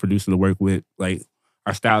person, dope producer to work with. Like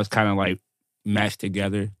our styles kind of like match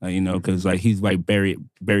together, like, you know, because like he's like very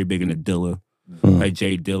big into Dilla. Like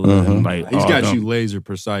Jay Dilla, and like He's got you laser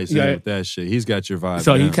precise with that shit. He's got your vibe.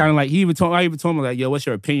 So down. he kind of like I even told me like, yo, what's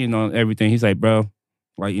your opinion on everything? He's like, bro,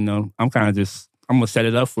 like, you know, I'm gonna set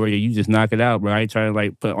it up for you. You just knock it out, bro. I ain't trying to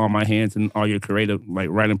like put all my hands and all your creative like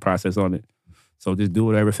writing process on it. So just do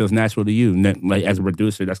whatever feels natural to you. And then, like as a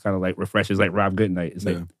producer, that's kind of like refreshes, like Rob Goodnight. It's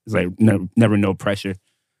like never no pressure.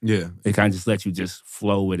 Yeah, it kind of just lets you just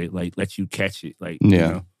flow with it, like let you catch it, like yeah. You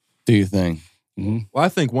know? Do your thing. Mm-hmm. Well, I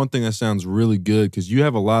think one thing that sounds really good because you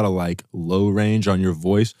have a lot of like low range on your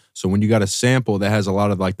voice. So when you got a sample that has a lot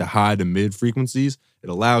of like the high to mid frequencies, it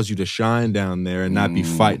allows you to shine down there and not be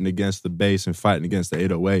fighting against the bass and fighting against the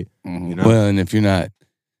 808. You know? Well, and if you're not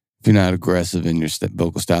aggressive in your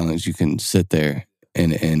vocal stylings, you can sit there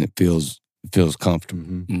and it feels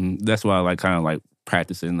comfortable. That's why I like kind of like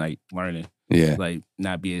practicing, like learning. Yeah, like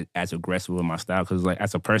not being as aggressive with my style because like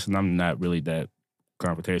as a person, I'm not really that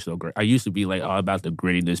confrontational. I used to be like all about the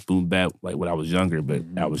grittiness, boom bap, like when I was younger. But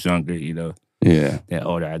I was younger, you know. Yeah. The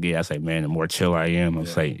older I get, I say, man, the more chill I am. I'm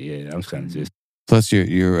like, I'm kind of just. Plus,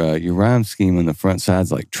 your rhyme scheme on the front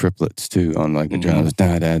side's like triplets too. On like the drums,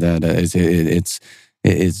 da da da da.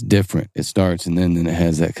 It's different. It starts and then it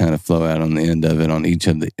has that kind of flow out on the end of it on each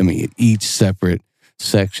each separate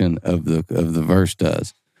section of the verse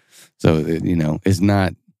does. So it's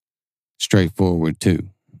not straightforward too,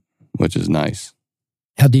 which is nice.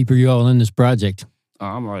 How deep are you all in this project?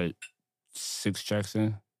 I'm like 6 tracks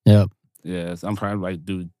in. Yep. Yeah, so I'm probably like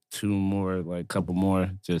do 2 more, like a couple more,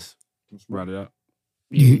 just round it up.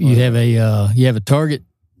 You have a target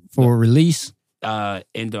for release?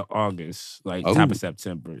 End of August, like top of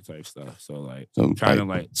September type stuff. So like trying to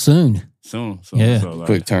like soon. So, yeah. So, like,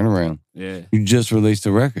 quick turnaround. Yeah. You just released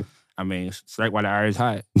a record. I mean, strike while the iron's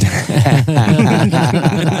hot. That's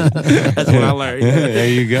what I learned. There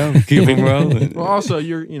you go. Keep them rolling. Well, also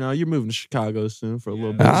you're moving to Chicago soon for a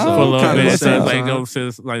little bit. For a little bit, so like go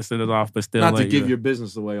send it off, but still not like, to give your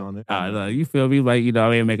business away on it. You feel me? Like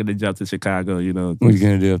I ain't making the jump to Chicago. What are you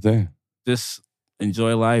gonna do up there? Just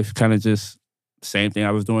enjoy life. Kind of just same thing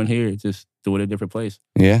I was doing here. Just do it in a different place.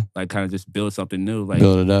 Yeah. Like kind of just build something new. Like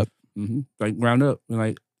build it up. Like ground up.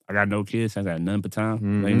 Like I got no kids. I got none but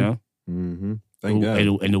time. Like, you know. Thank God.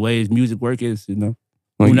 And the way his music work is, Well,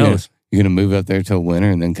 who knows? You're gonna move up there till winter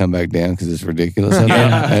and then come back down because it's ridiculous up there.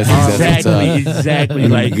 Yeah, exactly.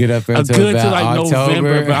 Like get up there I'm till good about till like October.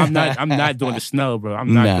 November, but I'm not doing the snow, bro.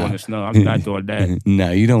 I'm not doing the snow. I'm not doing that.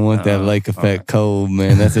 No, you don't want that lake effect cold,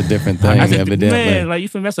 man. That's a different thing, evidently. Man, like you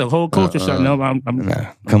feel that's a whole culture shock. No, I'm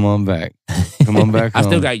come on back. Come on back home. I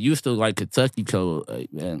still got used to like Kentucky cold.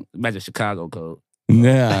 Like, man, imagine Chicago cold.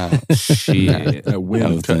 Nah. Shit. That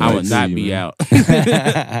wind I would not be out.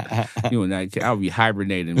 You would not. I would be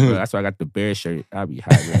hibernating, bro. That's why I got the bear shirt. I'll be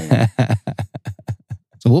hibernating.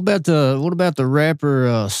 So what about the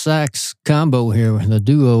rapper sax combo here, the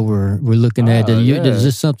duo we're looking at? Is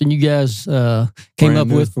this something you guys came up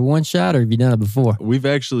with for one shot, or have you done it before? We've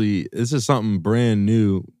actually, this is something brand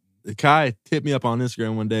new. Kai hit me up on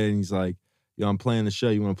Instagram one day and he's like, yo, I'm playing the show.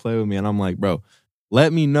 You want to play with me? And I'm like, bro,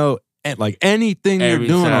 let me know. Like anything you're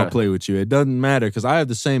doing, I'll play with you. It doesn't matter because I have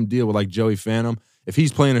the same deal with like Joey Phantom. If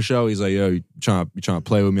he's playing a show, he's like, "Yo, you trying to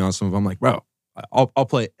play with me on some of?" I'm like, "Bro, I'll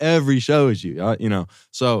play every show with you."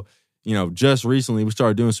 So you know, just recently we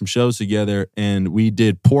started doing some shows together, and we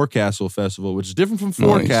did Castle Festival, which is different from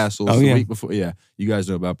Forecastles. Oh, the week before. Yeah, you guys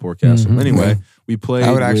know about Castle. Anyway, we played.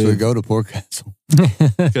 I would actually go to Castle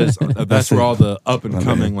because that's where all the up and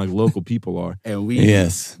coming like local people are. And we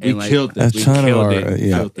killed that. That's kind of our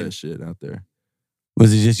Killed that shit out there.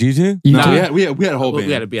 Was it just you two? No, we had a whole band.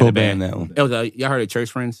 We had a band. That one. It was y'all heard of Church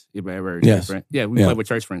Friends? You ever heard of Church Friends? Yeah, we played with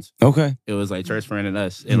Church Friends. Okay. It was like Church Friend and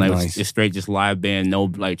us. And like it's straight just live band, no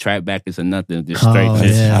like track backers or nothing. Just straight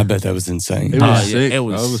I bet that was insane. It was sick. It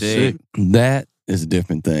was sick. That is a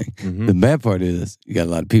different thing. Mm-hmm. The bad part is you got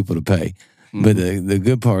a lot of people to pay. Mm-hmm. But the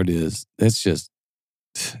good part is that's just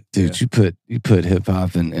dude, you put hip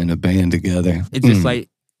hop and a band together. It's just like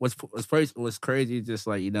what's crazy, just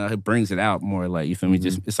like, you know, it brings it out more, like, you feel me?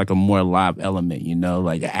 Just it's like a more live element, you know,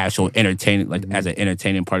 like an actual entertaining, like as an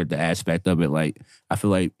entertaining part of the aspect of it. Like I feel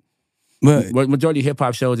like majority of hip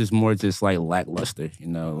hop shows is more just like lackluster, you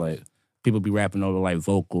know, like people be rapping over like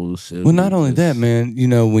vocals. Well, not only that, man, you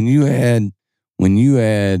know, when you add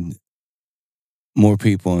more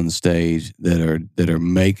people on the stage that are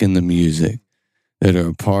making the music, that are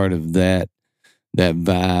a part of that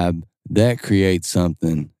vibe, that creates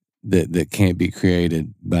something that can't be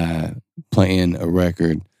created by playing a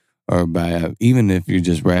record or by even if you're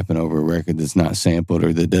just rapping over a record that's not sampled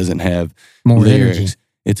or that doesn't have more lyrics. energy.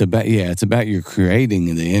 It's about you're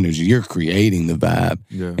creating the energy. You're creating the vibe.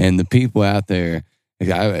 Yeah. And the people out there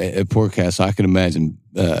at Portcast, I could imagine,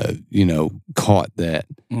 you know, caught that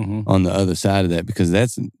on the other side of that because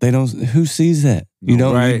who sees that? You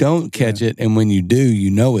don't catch it, and when you do,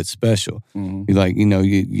 you know it's special. You're like, you know,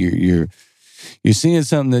 you're seeing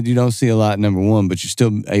something that you don't see a lot, number one, but you're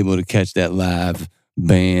still able to catch that live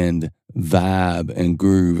band vibe and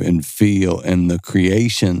groove and feel and the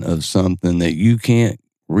creation of something that you can't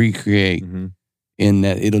recreate in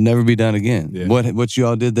that it'll never be done again. Yeah. What you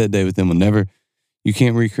all did that day with them you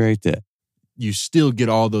can't recreate that. You still get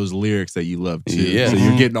all those lyrics that you love too. Yeah. So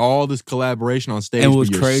you're getting all this collaboration on stage. And it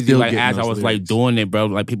was crazy. Like as I was lyrics. like doing it, bro,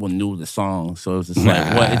 like people knew the song. So it was just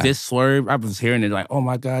like, what is this Swerve? I was hearing it like, oh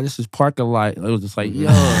my God, this is Parking Lot. It was just like, yo.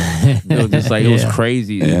 It was just like, it was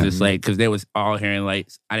crazy. It was just like, because they was all hearing like,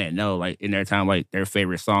 I didn't know, like in their time, like their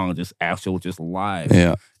favorite song, just live.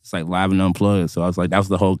 Yeah. It's like live and unplugged. So I was like, that was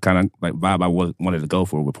the whole kind of like vibe I wanted to go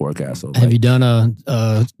for with Portcast. So, have you done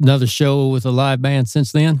another show with a live band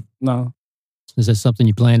since then? No. Is that something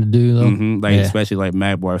you plan to do though? Especially like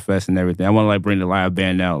Mad Bar Fest and everything. I want to like bring the live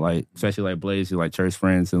band out, like especially like Blase, like Church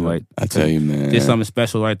Friends, and like I tell you, man, just something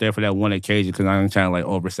special right there for that one occasion because I'm trying to like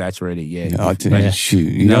oversaturate it yet. Yeah, I'll tell you,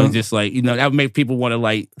 shoot, you know, just like, you know, that would make people want to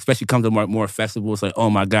like, especially come to more festivals. Like, oh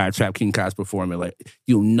my God, TrapkingKai's performing. Like,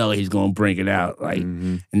 you know, he's gonna bring it out. Like,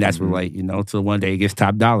 and that's when like, you know, till one day it gets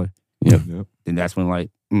top dollar. Yep. Then that's when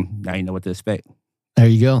like, now you know what to expect. There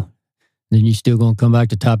you go. Then you still gonna come back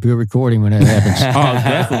to Top Hill Recording when that happens. Oh,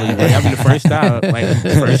 definitely. Like, I'll be the first stop. Like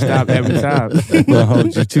first stop every time. Well,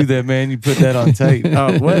 hold you to that, man. You put that on tape.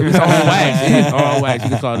 What? It's all wax. It's all wax. You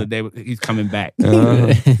can call it the day he's coming back.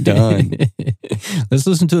 Done. Let's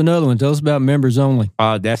listen to another one. Tell us about Members Only.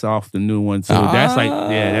 That's off the new one too. That's like,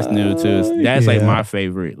 that's new too. That's like my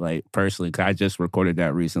favorite, like personally, because I just recorded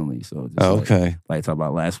that recently. So just, okay, like talk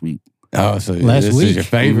about last week. Oh, so last this week is your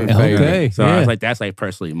favorite. Okay. So I was like, that's like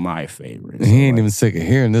personally my favorite. So he ain't even sick of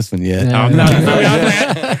hearing this one yet. I'm not.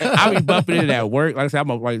 I'll be bumping it at work. Like I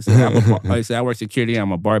said, I work security.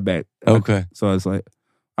 I'm a bar back. Okay. So it's like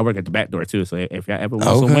I work at the back door too. So if y'all ever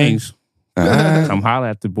want some wings, come holler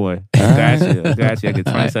at the boy. I got you. I get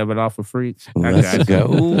 27 off for free. Let's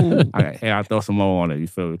go. I'll throw some more on it. You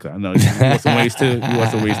feel me? Cause I know you want some wings too. You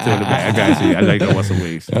want some wings too in the back. I got you. I know you gonna want some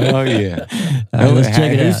wings. Oh yeah. Let's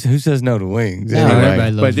check it out. Who says no to wings?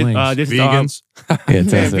 Everybody loves wings. This vegans.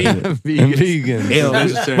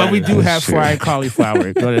 Vegans. But we do have fried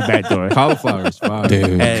cauliflower. Go to the back door. Cauliflower is fine.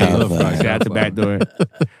 Dude, shout out to the back door.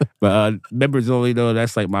 But Members Only though,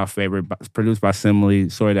 that's like my favorite. Produced by Simile.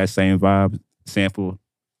 Sort of that same vibe, sample.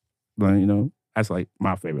 But you know, that's like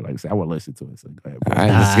my favorite. Like I said, I want to listen to it. So go ahead. All right,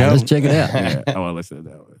 let's go. Let's check it out. Yeah, I want to listen to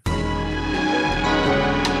that one.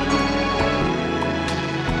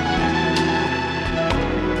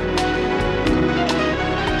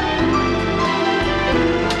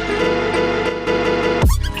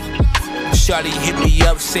 Shawty hit me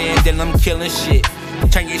up saying that I'm killing shit.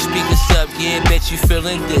 Turn your speakers up, yeah, bet you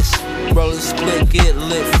feeling this. Roll a split, get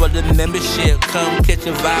lit for the membership. Come catch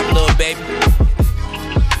a vibe, little baby.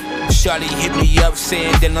 Shawty hit me up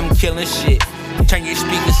saying that I'm killing shit. Turn your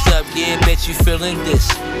speakers up, yeah, bet you feeling this.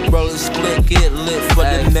 Roll a split, get lit for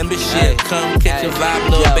the membership. Come catch a vibe,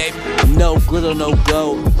 little baby. No glitter, no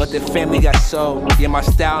gold, but the family got sold. Yeah, my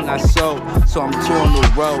style not sold, so I'm touring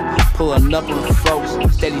the road. Pulling up on the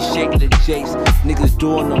folks, steady shaking the jakes. Niggas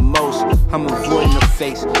doing the most, I'm avoiding the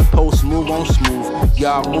face. Post move on smooth,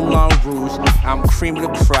 y'all move on rules. I'm cream of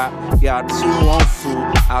the crop, y'all too on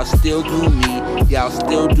food. I'll still do me, y'all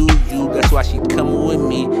still do you. That's why she coming with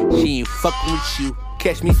me, she ain't fucking with you.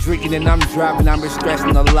 Catch me drinking and I'm driving, I'm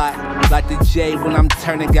stressing a lot. Like the J when I'm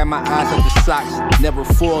turning, got my eyes on the socks. Never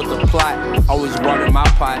foiled the plot, always water my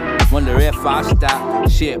pot. Wonder if I stop,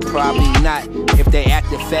 shit, probably not. If they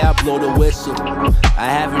acted foul, blow the whistle. I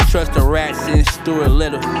haven't trusted a rat since Stuart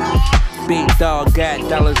Little. Big dog got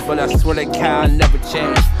dollars, but I swear to God I never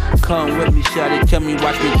change. Come with me, shawty, tell me,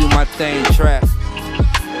 watch me do my thing, trap.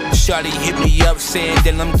 Shawty hit me up saying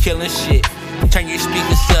that I'm killing shit. Turn your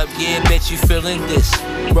speakers up, yeah, bet you feeling this.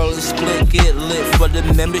 Roll a split, get lit for the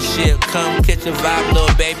membership. Come catch a vibe,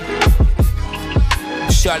 little baby.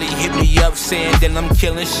 Shawty hit me up saying that I'm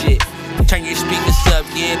killing shit. Turn your speakers up,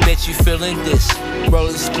 yeah, bet you feeling this. Roll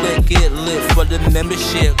a split, get lit for the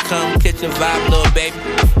membership. Come catch a vibe, little baby.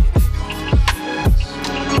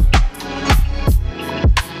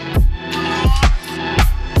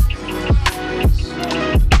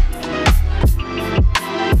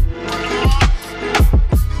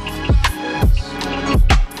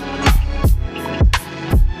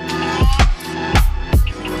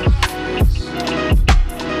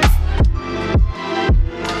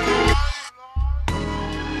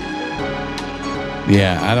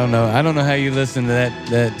 Yeah, I don't know. I don't know how you listen to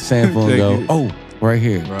that sample and go, oh, right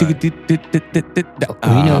here. Right.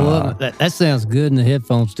 You know what? That sounds good in the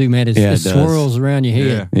headphones too, man. Yeah, It it does. swirls around your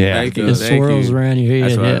head. Yeah. Thank you. It Thank swirls you. around your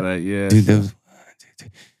That's head. what I Yeah. like, yeah. Dude, there was,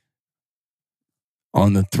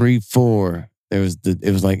 on the 3/4, it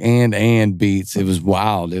was like and beats. It was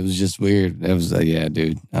wild. It was just weird. It was yeah,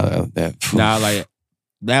 dude. Nah, like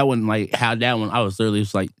that one, like how that one, I was literally, it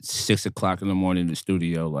was like 6 o'clock in the morning in the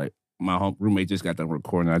studio. Like my roommate just got done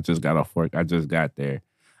recording. I just got off work. I just got there.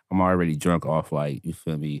 I'm already drunk off, like, you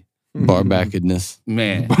feel me? bar backedness.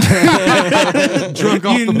 Man. Drunk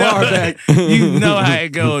off the bar back. You know how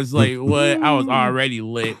it goes. Like, what? I was already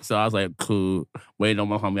lit. So I was like, cool. Waiting on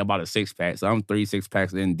my homie. I bought a 6-pack. So I'm 3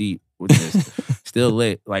 6-packs in deep, which is still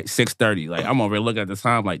lit. Like 6:30. Like, I'm over here looking at the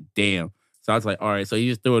time, like, damn. So I was like, all right. So he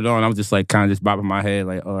just threw it on. I'm just like kind of just bopping my head,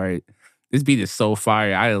 like, all right. This beat is so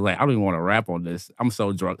fire. I don't even want to rap on this. I'm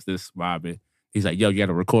so drunk this vibing. He's like, yo, you got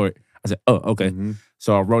to record. I said, oh, okay. Mhm.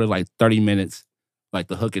 So I wrote it like 30 minutes, like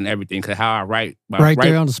the hook and everything. Cause how I write,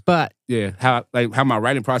 There on the spot. yeah, how my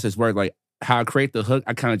writing process works, like how I create the hook,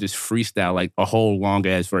 I kind of just freestyle like a whole long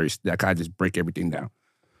ass verse. That kind of just break everything down.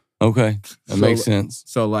 Okay. That So, makes sense.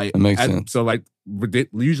 So like, That makes sense. So like,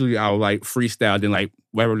 usually I'll like freestyle, then like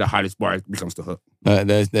whatever the hottest bar becomes the hook.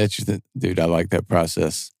 Dude, I like that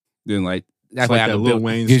process. Then like that's It's why like I that have to Lil build.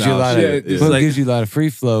 Wayne Gives you a style lot shit. of- it's well, like- it gives you a lot of free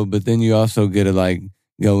flow, but then you also get to like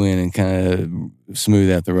go in and kind of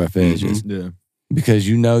smooth out the rough edges Yeah. because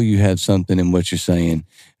you know you have something in what you're saying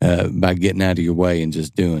by getting out of your way and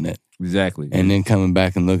just doing it, Exactly. and then coming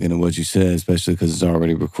back and looking at what you said, especially because it's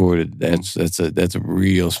already recorded. That's a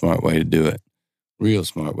real smart way to do it. Real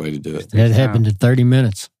smart way to do it. That happened in 30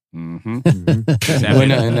 minutes. Mm-hmm.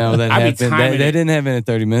 Well, no, that I be happened. That timing it. didn't happen in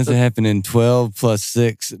 30 minutes. It happened in 12 plus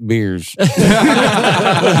 6 beers.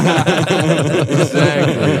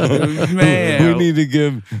 Exactly. Man. We need to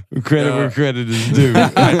give credit where credit is due.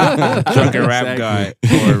 Drunken rap guy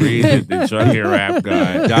for a reason. The drunken rap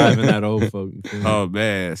guy. Diving that old folk. Oh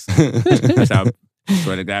man, that's how.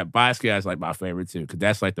 Swear to God, Basquiat is like my favorite too, because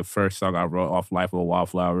that's like the first song I wrote off "Life of a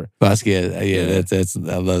Wildflower." Basquiat, yeah, that's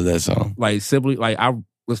I love that song. Like simply, like I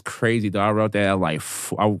was crazy though. I wrote that at like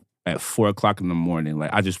at 4 o'clock in the morning.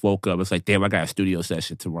 Like I just woke up. It's like, damn, I got a studio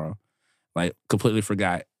session tomorrow. Like completely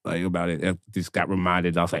forgot like about it. I just got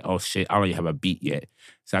reminded. I was like, oh shit, I don't even have a beat yet.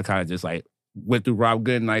 So I kind of just like went through Rob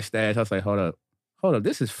Goodnight's stash. I was like, hold up,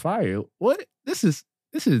 this is fire. What? This is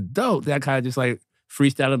dope. Then I kind of just like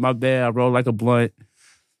freestyle in my bed. I rolled like a blunt,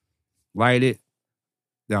 light it.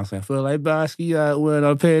 Then I was like, I feel like Basquiat when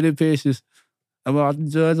I'm painting pictures. I'm off the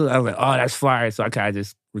judge. I was like, oh, that's fire. So I kind of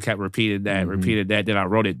just kept repeating that. Then I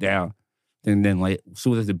wrote it down. And then like as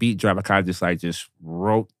soon as the beat dropped, I kind of just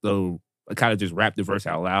I kind of just rapped the verse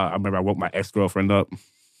out loud. I remember I woke my ex-girlfriend up.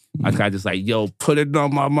 I kind of just like, yo, put it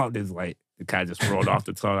on my mouth. It's like, it kind of just rolled off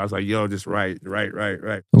the tongue. I was like, yo, just right.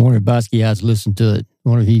 I wonder if Basquiat's listened to it. I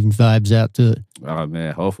wonder if he even vibes out to it. Oh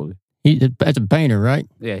man, hopefully. That's a painter, right?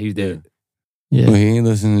 Yeah, he's dead. Yeah. Well, he ain't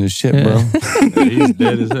listening to shit, bro. He's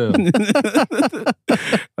dead as hell.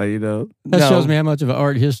 You know, That shows me how much of an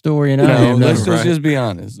art historian I No, am. let's Right. just be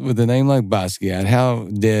honest. With a name like Basquiat, how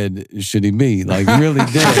dead should he be? Like, really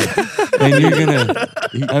dead. And you're going to...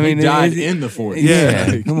 I mean, he died in the 40s.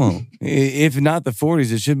 Yeah, come on. If not the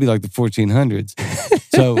 40s, it should be like the 1400s.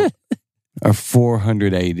 So, or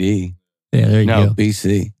 400 AD. Yeah, there you No, go.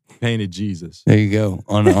 BC. Painted Jesus. There you go.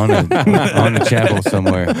 On a chapel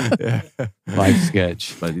somewhere. Life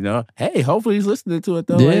sketch. but you know, hey, hopefully he's listening to it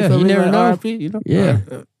though. Yeah, feel you me? never Like, know. RIP, you know, Yeah.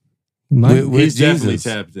 Might- With He's definitely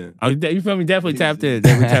Jesus. tapped in. Oh, you feel me? Definitely tapped in.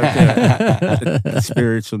 Definitely tapped in. The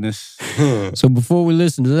spiritualness. So before we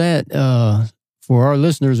listen to that, for our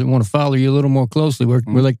listeners that want to follow you a little more closely, where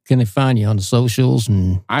can they find you on the socials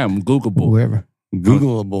and I am Googleable. wherever?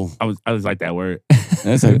 Googleable. I was like that word.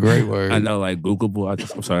 That's a great word. I know, like Googleable.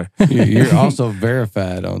 I'm sorry. You're also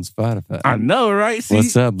verified on Spotify. I know, right? See,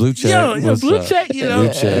 What's up, Blue Check? Yo, What's blue up? check. You know,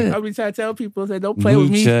 Blue check. I be trying to tell people, say, don't play Blue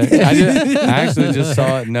with me. check. I actually just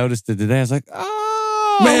saw it and noticed it today. I was like, oh,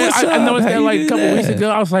 Man, what's I up? noticed How that you like a do couple that? weeks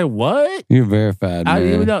ago. I was like, what? You're verified, man. I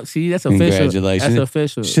didn't even know. See, that's official. Congratulations. That's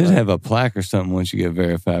official. Should have a plaque or something once you get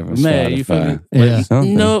verified from Man, Spotify. you feel me? Yeah.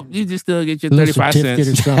 Something. Nope, you just still get your A little 35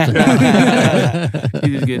 certificate cents. or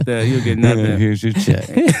something. You just get that. You'll get nothing. Here's your check.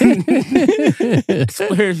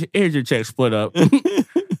 Here's your check split up.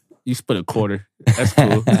 You split a quarter. That's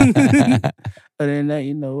cool. Other than that,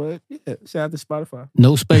 you know what? Yeah, shout out to Spotify.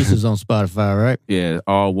 No spaces on Spotify, right? Yeah,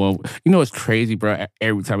 all one. You know what's crazy, bro?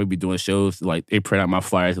 Every time we be doing shows, like they print out my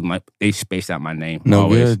flyers and like they space out my name. No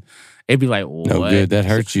always. good. It'd be like, what? No good. That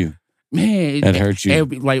hurts you. Man, That hurts you. It'd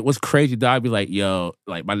be like, what's crazy, though? I'd be like, yo,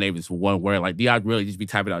 like my name is one word. Like, do y'all really just be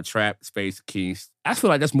typing out trap, space, keys? I feel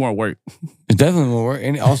like that's more work. It definitely will work.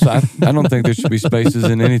 And also, I don't think there should be spaces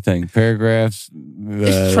in anything. Paragraphs.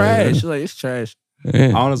 It's trash. Like, it's trash.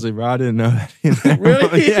 Yeah. Honestly, bro, I didn't know that.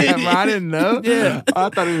 Really? Yeah, bro, I didn't know. Yeah. I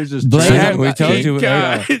thought it was just Blase, trap. we told you.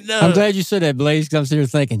 God, I'm no. glad you said that, Blaze, because I'm sitting here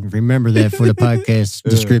thinking, remember that for the podcast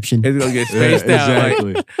description. It's gonna get Yeah, spaced out.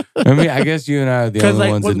 Like, exactly. I mean, I guess you and I are the 'Cause, only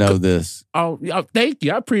like, ones that know this. oh, thank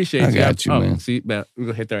you. I appreciate I you. got you, man. See, man, we're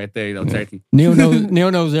gonna hit that right there. You know, turkey. Neil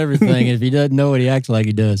knows everything. And if he doesn't know it, he acts like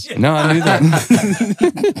he does. No, I knew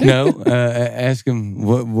that. No, ask him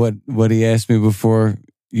what he asked me before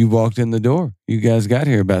you walked in the door. You guys got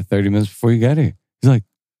here about 30 minutes before you got here. He's like,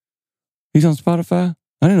 he's on Spotify?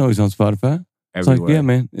 I didn't know he's on Spotify. It's like, Everywhere. yeah,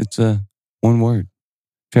 man, it's one word.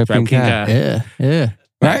 Trapkingkai. Trapkingkai. Yeah.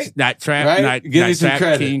 Right? Not trap. Right? Not, Give me not some trap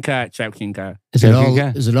credit. King Kai. Trap King Kai. Is it all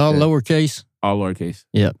Trapkingkai. all lowercase? All lowercase.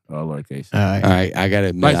 Yep. All lowercase. All right. All right, I got to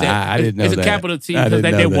admit, Like that, I didn't know it's that. a capital T I because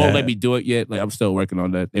didn't they know won't that. let me do it yet. Like I'm still working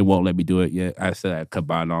on that. They won't let me do it yet. I said I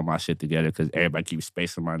combine all my shit together because everybody keeps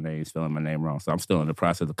spacing my name, spelling my name wrong. So I'm still in the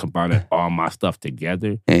process of combining all my stuff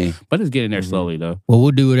together. Hey, But it's getting there slowly though. Well,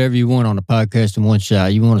 we'll do whatever you want on the podcast in one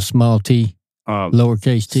shot. You want a small T,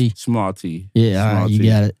 lowercase T? Small T. Yeah, all Small right, you T.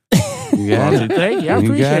 got it. you got Small it. T. Thank you. I You got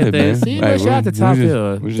appreciate it, that. man. See, Hey, man, shout out to we're Top just-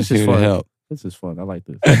 Hill. we're This just is here to fun. help. This is fun. I like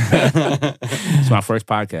this. It's my first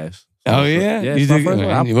podcast. Oh, yeah? Yeah, You it's my did first good.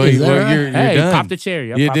 one. Well, Is that right? you're Hey, done. pop the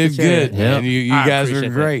cherry. I You popped the did cherry. good. Yeah. And you I guys were appreciate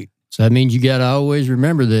that. great. So that means you got to always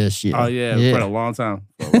remember this. Oh yeah, for a long time.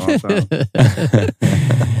 For a long time.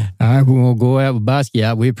 All right, we're gonna go out with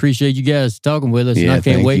Basquiat. We appreciate you guys talking with us, and Yeah, I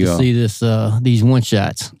can't thank wait you to all. see this these one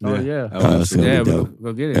shots. Oh yeah. Oh, that's gonna Yeah, be dope.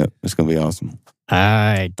 we'll get it. Yep, it's gonna be awesome. All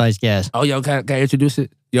right, thanks, guys. Oh, yo, can I introduce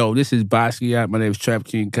it? Yo, this is Basquiat. My name is Trap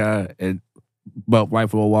King Kai, and right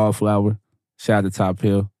for a wallflower. Shout out to Top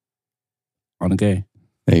Hill on the game.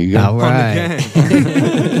 There you go. All right.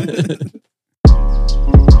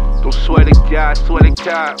 Don't swear to God, swear to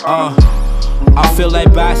God. I feel like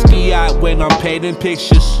Basquiat when I'm paid in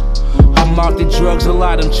pictures. I'm off the drugs a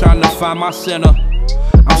lot, I'm trying to find my center.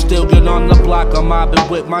 I'm still good on the block, I'm mobbing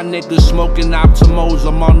with my niggas, smoking Optimos.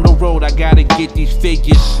 I'm on the road, I gotta get these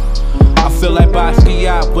figures. I feel like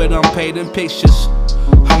Basquiat when I'm paid in pictures.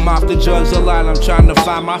 I'm off the drugs a lot, I'm trying to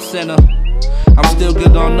find my center. I'm still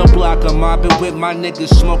good on the block, I'm mobbing with my niggas,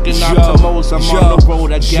 smoking Optimos. I'm on the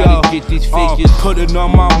road, I gotta get these figures. Putting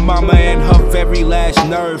on my mama and her very last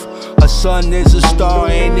nerve. Her son is a star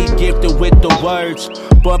and he gifted with the words.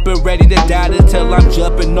 Bumping ready to die until I'm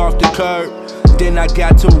jumping off the curb. Then I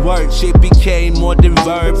got to work, shit became more than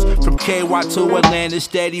verbs. From KY to Atlanta,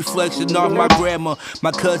 steady flexing off my grandma. My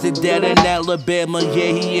cousin dead in Alabama,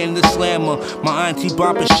 yeah, he in the slammer. My auntie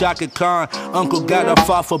bumping Shaka Khan, uncle got a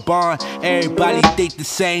fall for bond. Everybody think the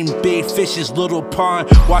same, big fishes, little pond.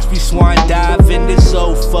 Watch me swan dive in this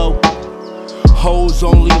Zofo. Hoes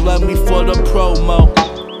only love me for the promo.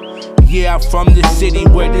 Yeah, I'm from the city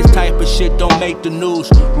where this type of shit don't make the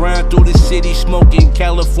news. Run through the city smoking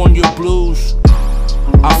California blues.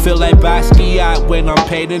 I feel like Basquiat when I'm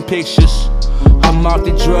painting pictures. I'm off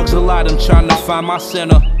the drugs a lot, I'm trying to find my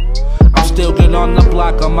center. I'm still good on the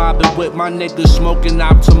block, I'm mobbing with my niggas, smoking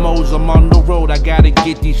Optimos. I'm on the road, I gotta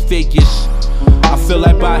get these figures. I feel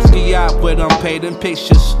like Basquiat when I'm painting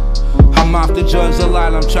pictures. I'm off the drugs a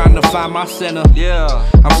lot, I'm trying to find my center. Yeah,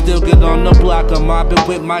 I'm still good on the block, I'm mobbing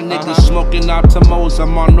with my niggas, smoking Optimos.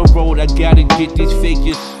 I'm on the road, I gotta get these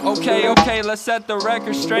figures. Okay, let's set the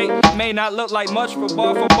record straight. May not look like much for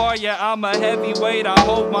bar, yeah, I'm a heavyweight. I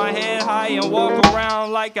hold my head high and walk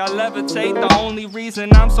around like I levitate. The only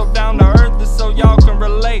reason I'm so down to earth is so y'all can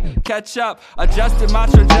relate. Catch up, adjusted my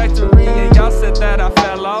trajectory and y'all said that I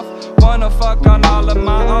fell off. Wanna fuck on all of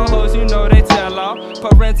my hoes, you know they tell off.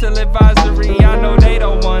 Parental advisory, I know they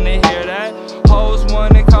don't wanna hear that. Hoes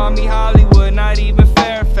wanna call me Hollywood, not even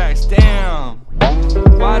Fairfax, damn.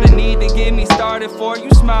 Why the need to get me started for? You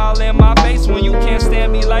smile in my face when you can't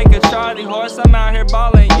stand me like a Charlie horse. I'm out here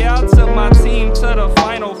ballin', yeah, I took my team to the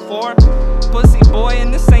Final Four. Pussy boy,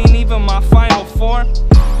 and this ain't even my Final Four.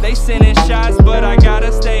 They sending shots, but I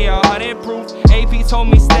gotta stay 100 proof. AP told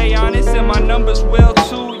me stay honest, and my numbers will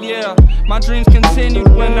too, yeah. My dreams continued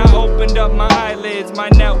when I opened up my eyelids. My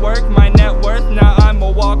net worth, now I'm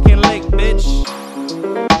a walking lick, bitch.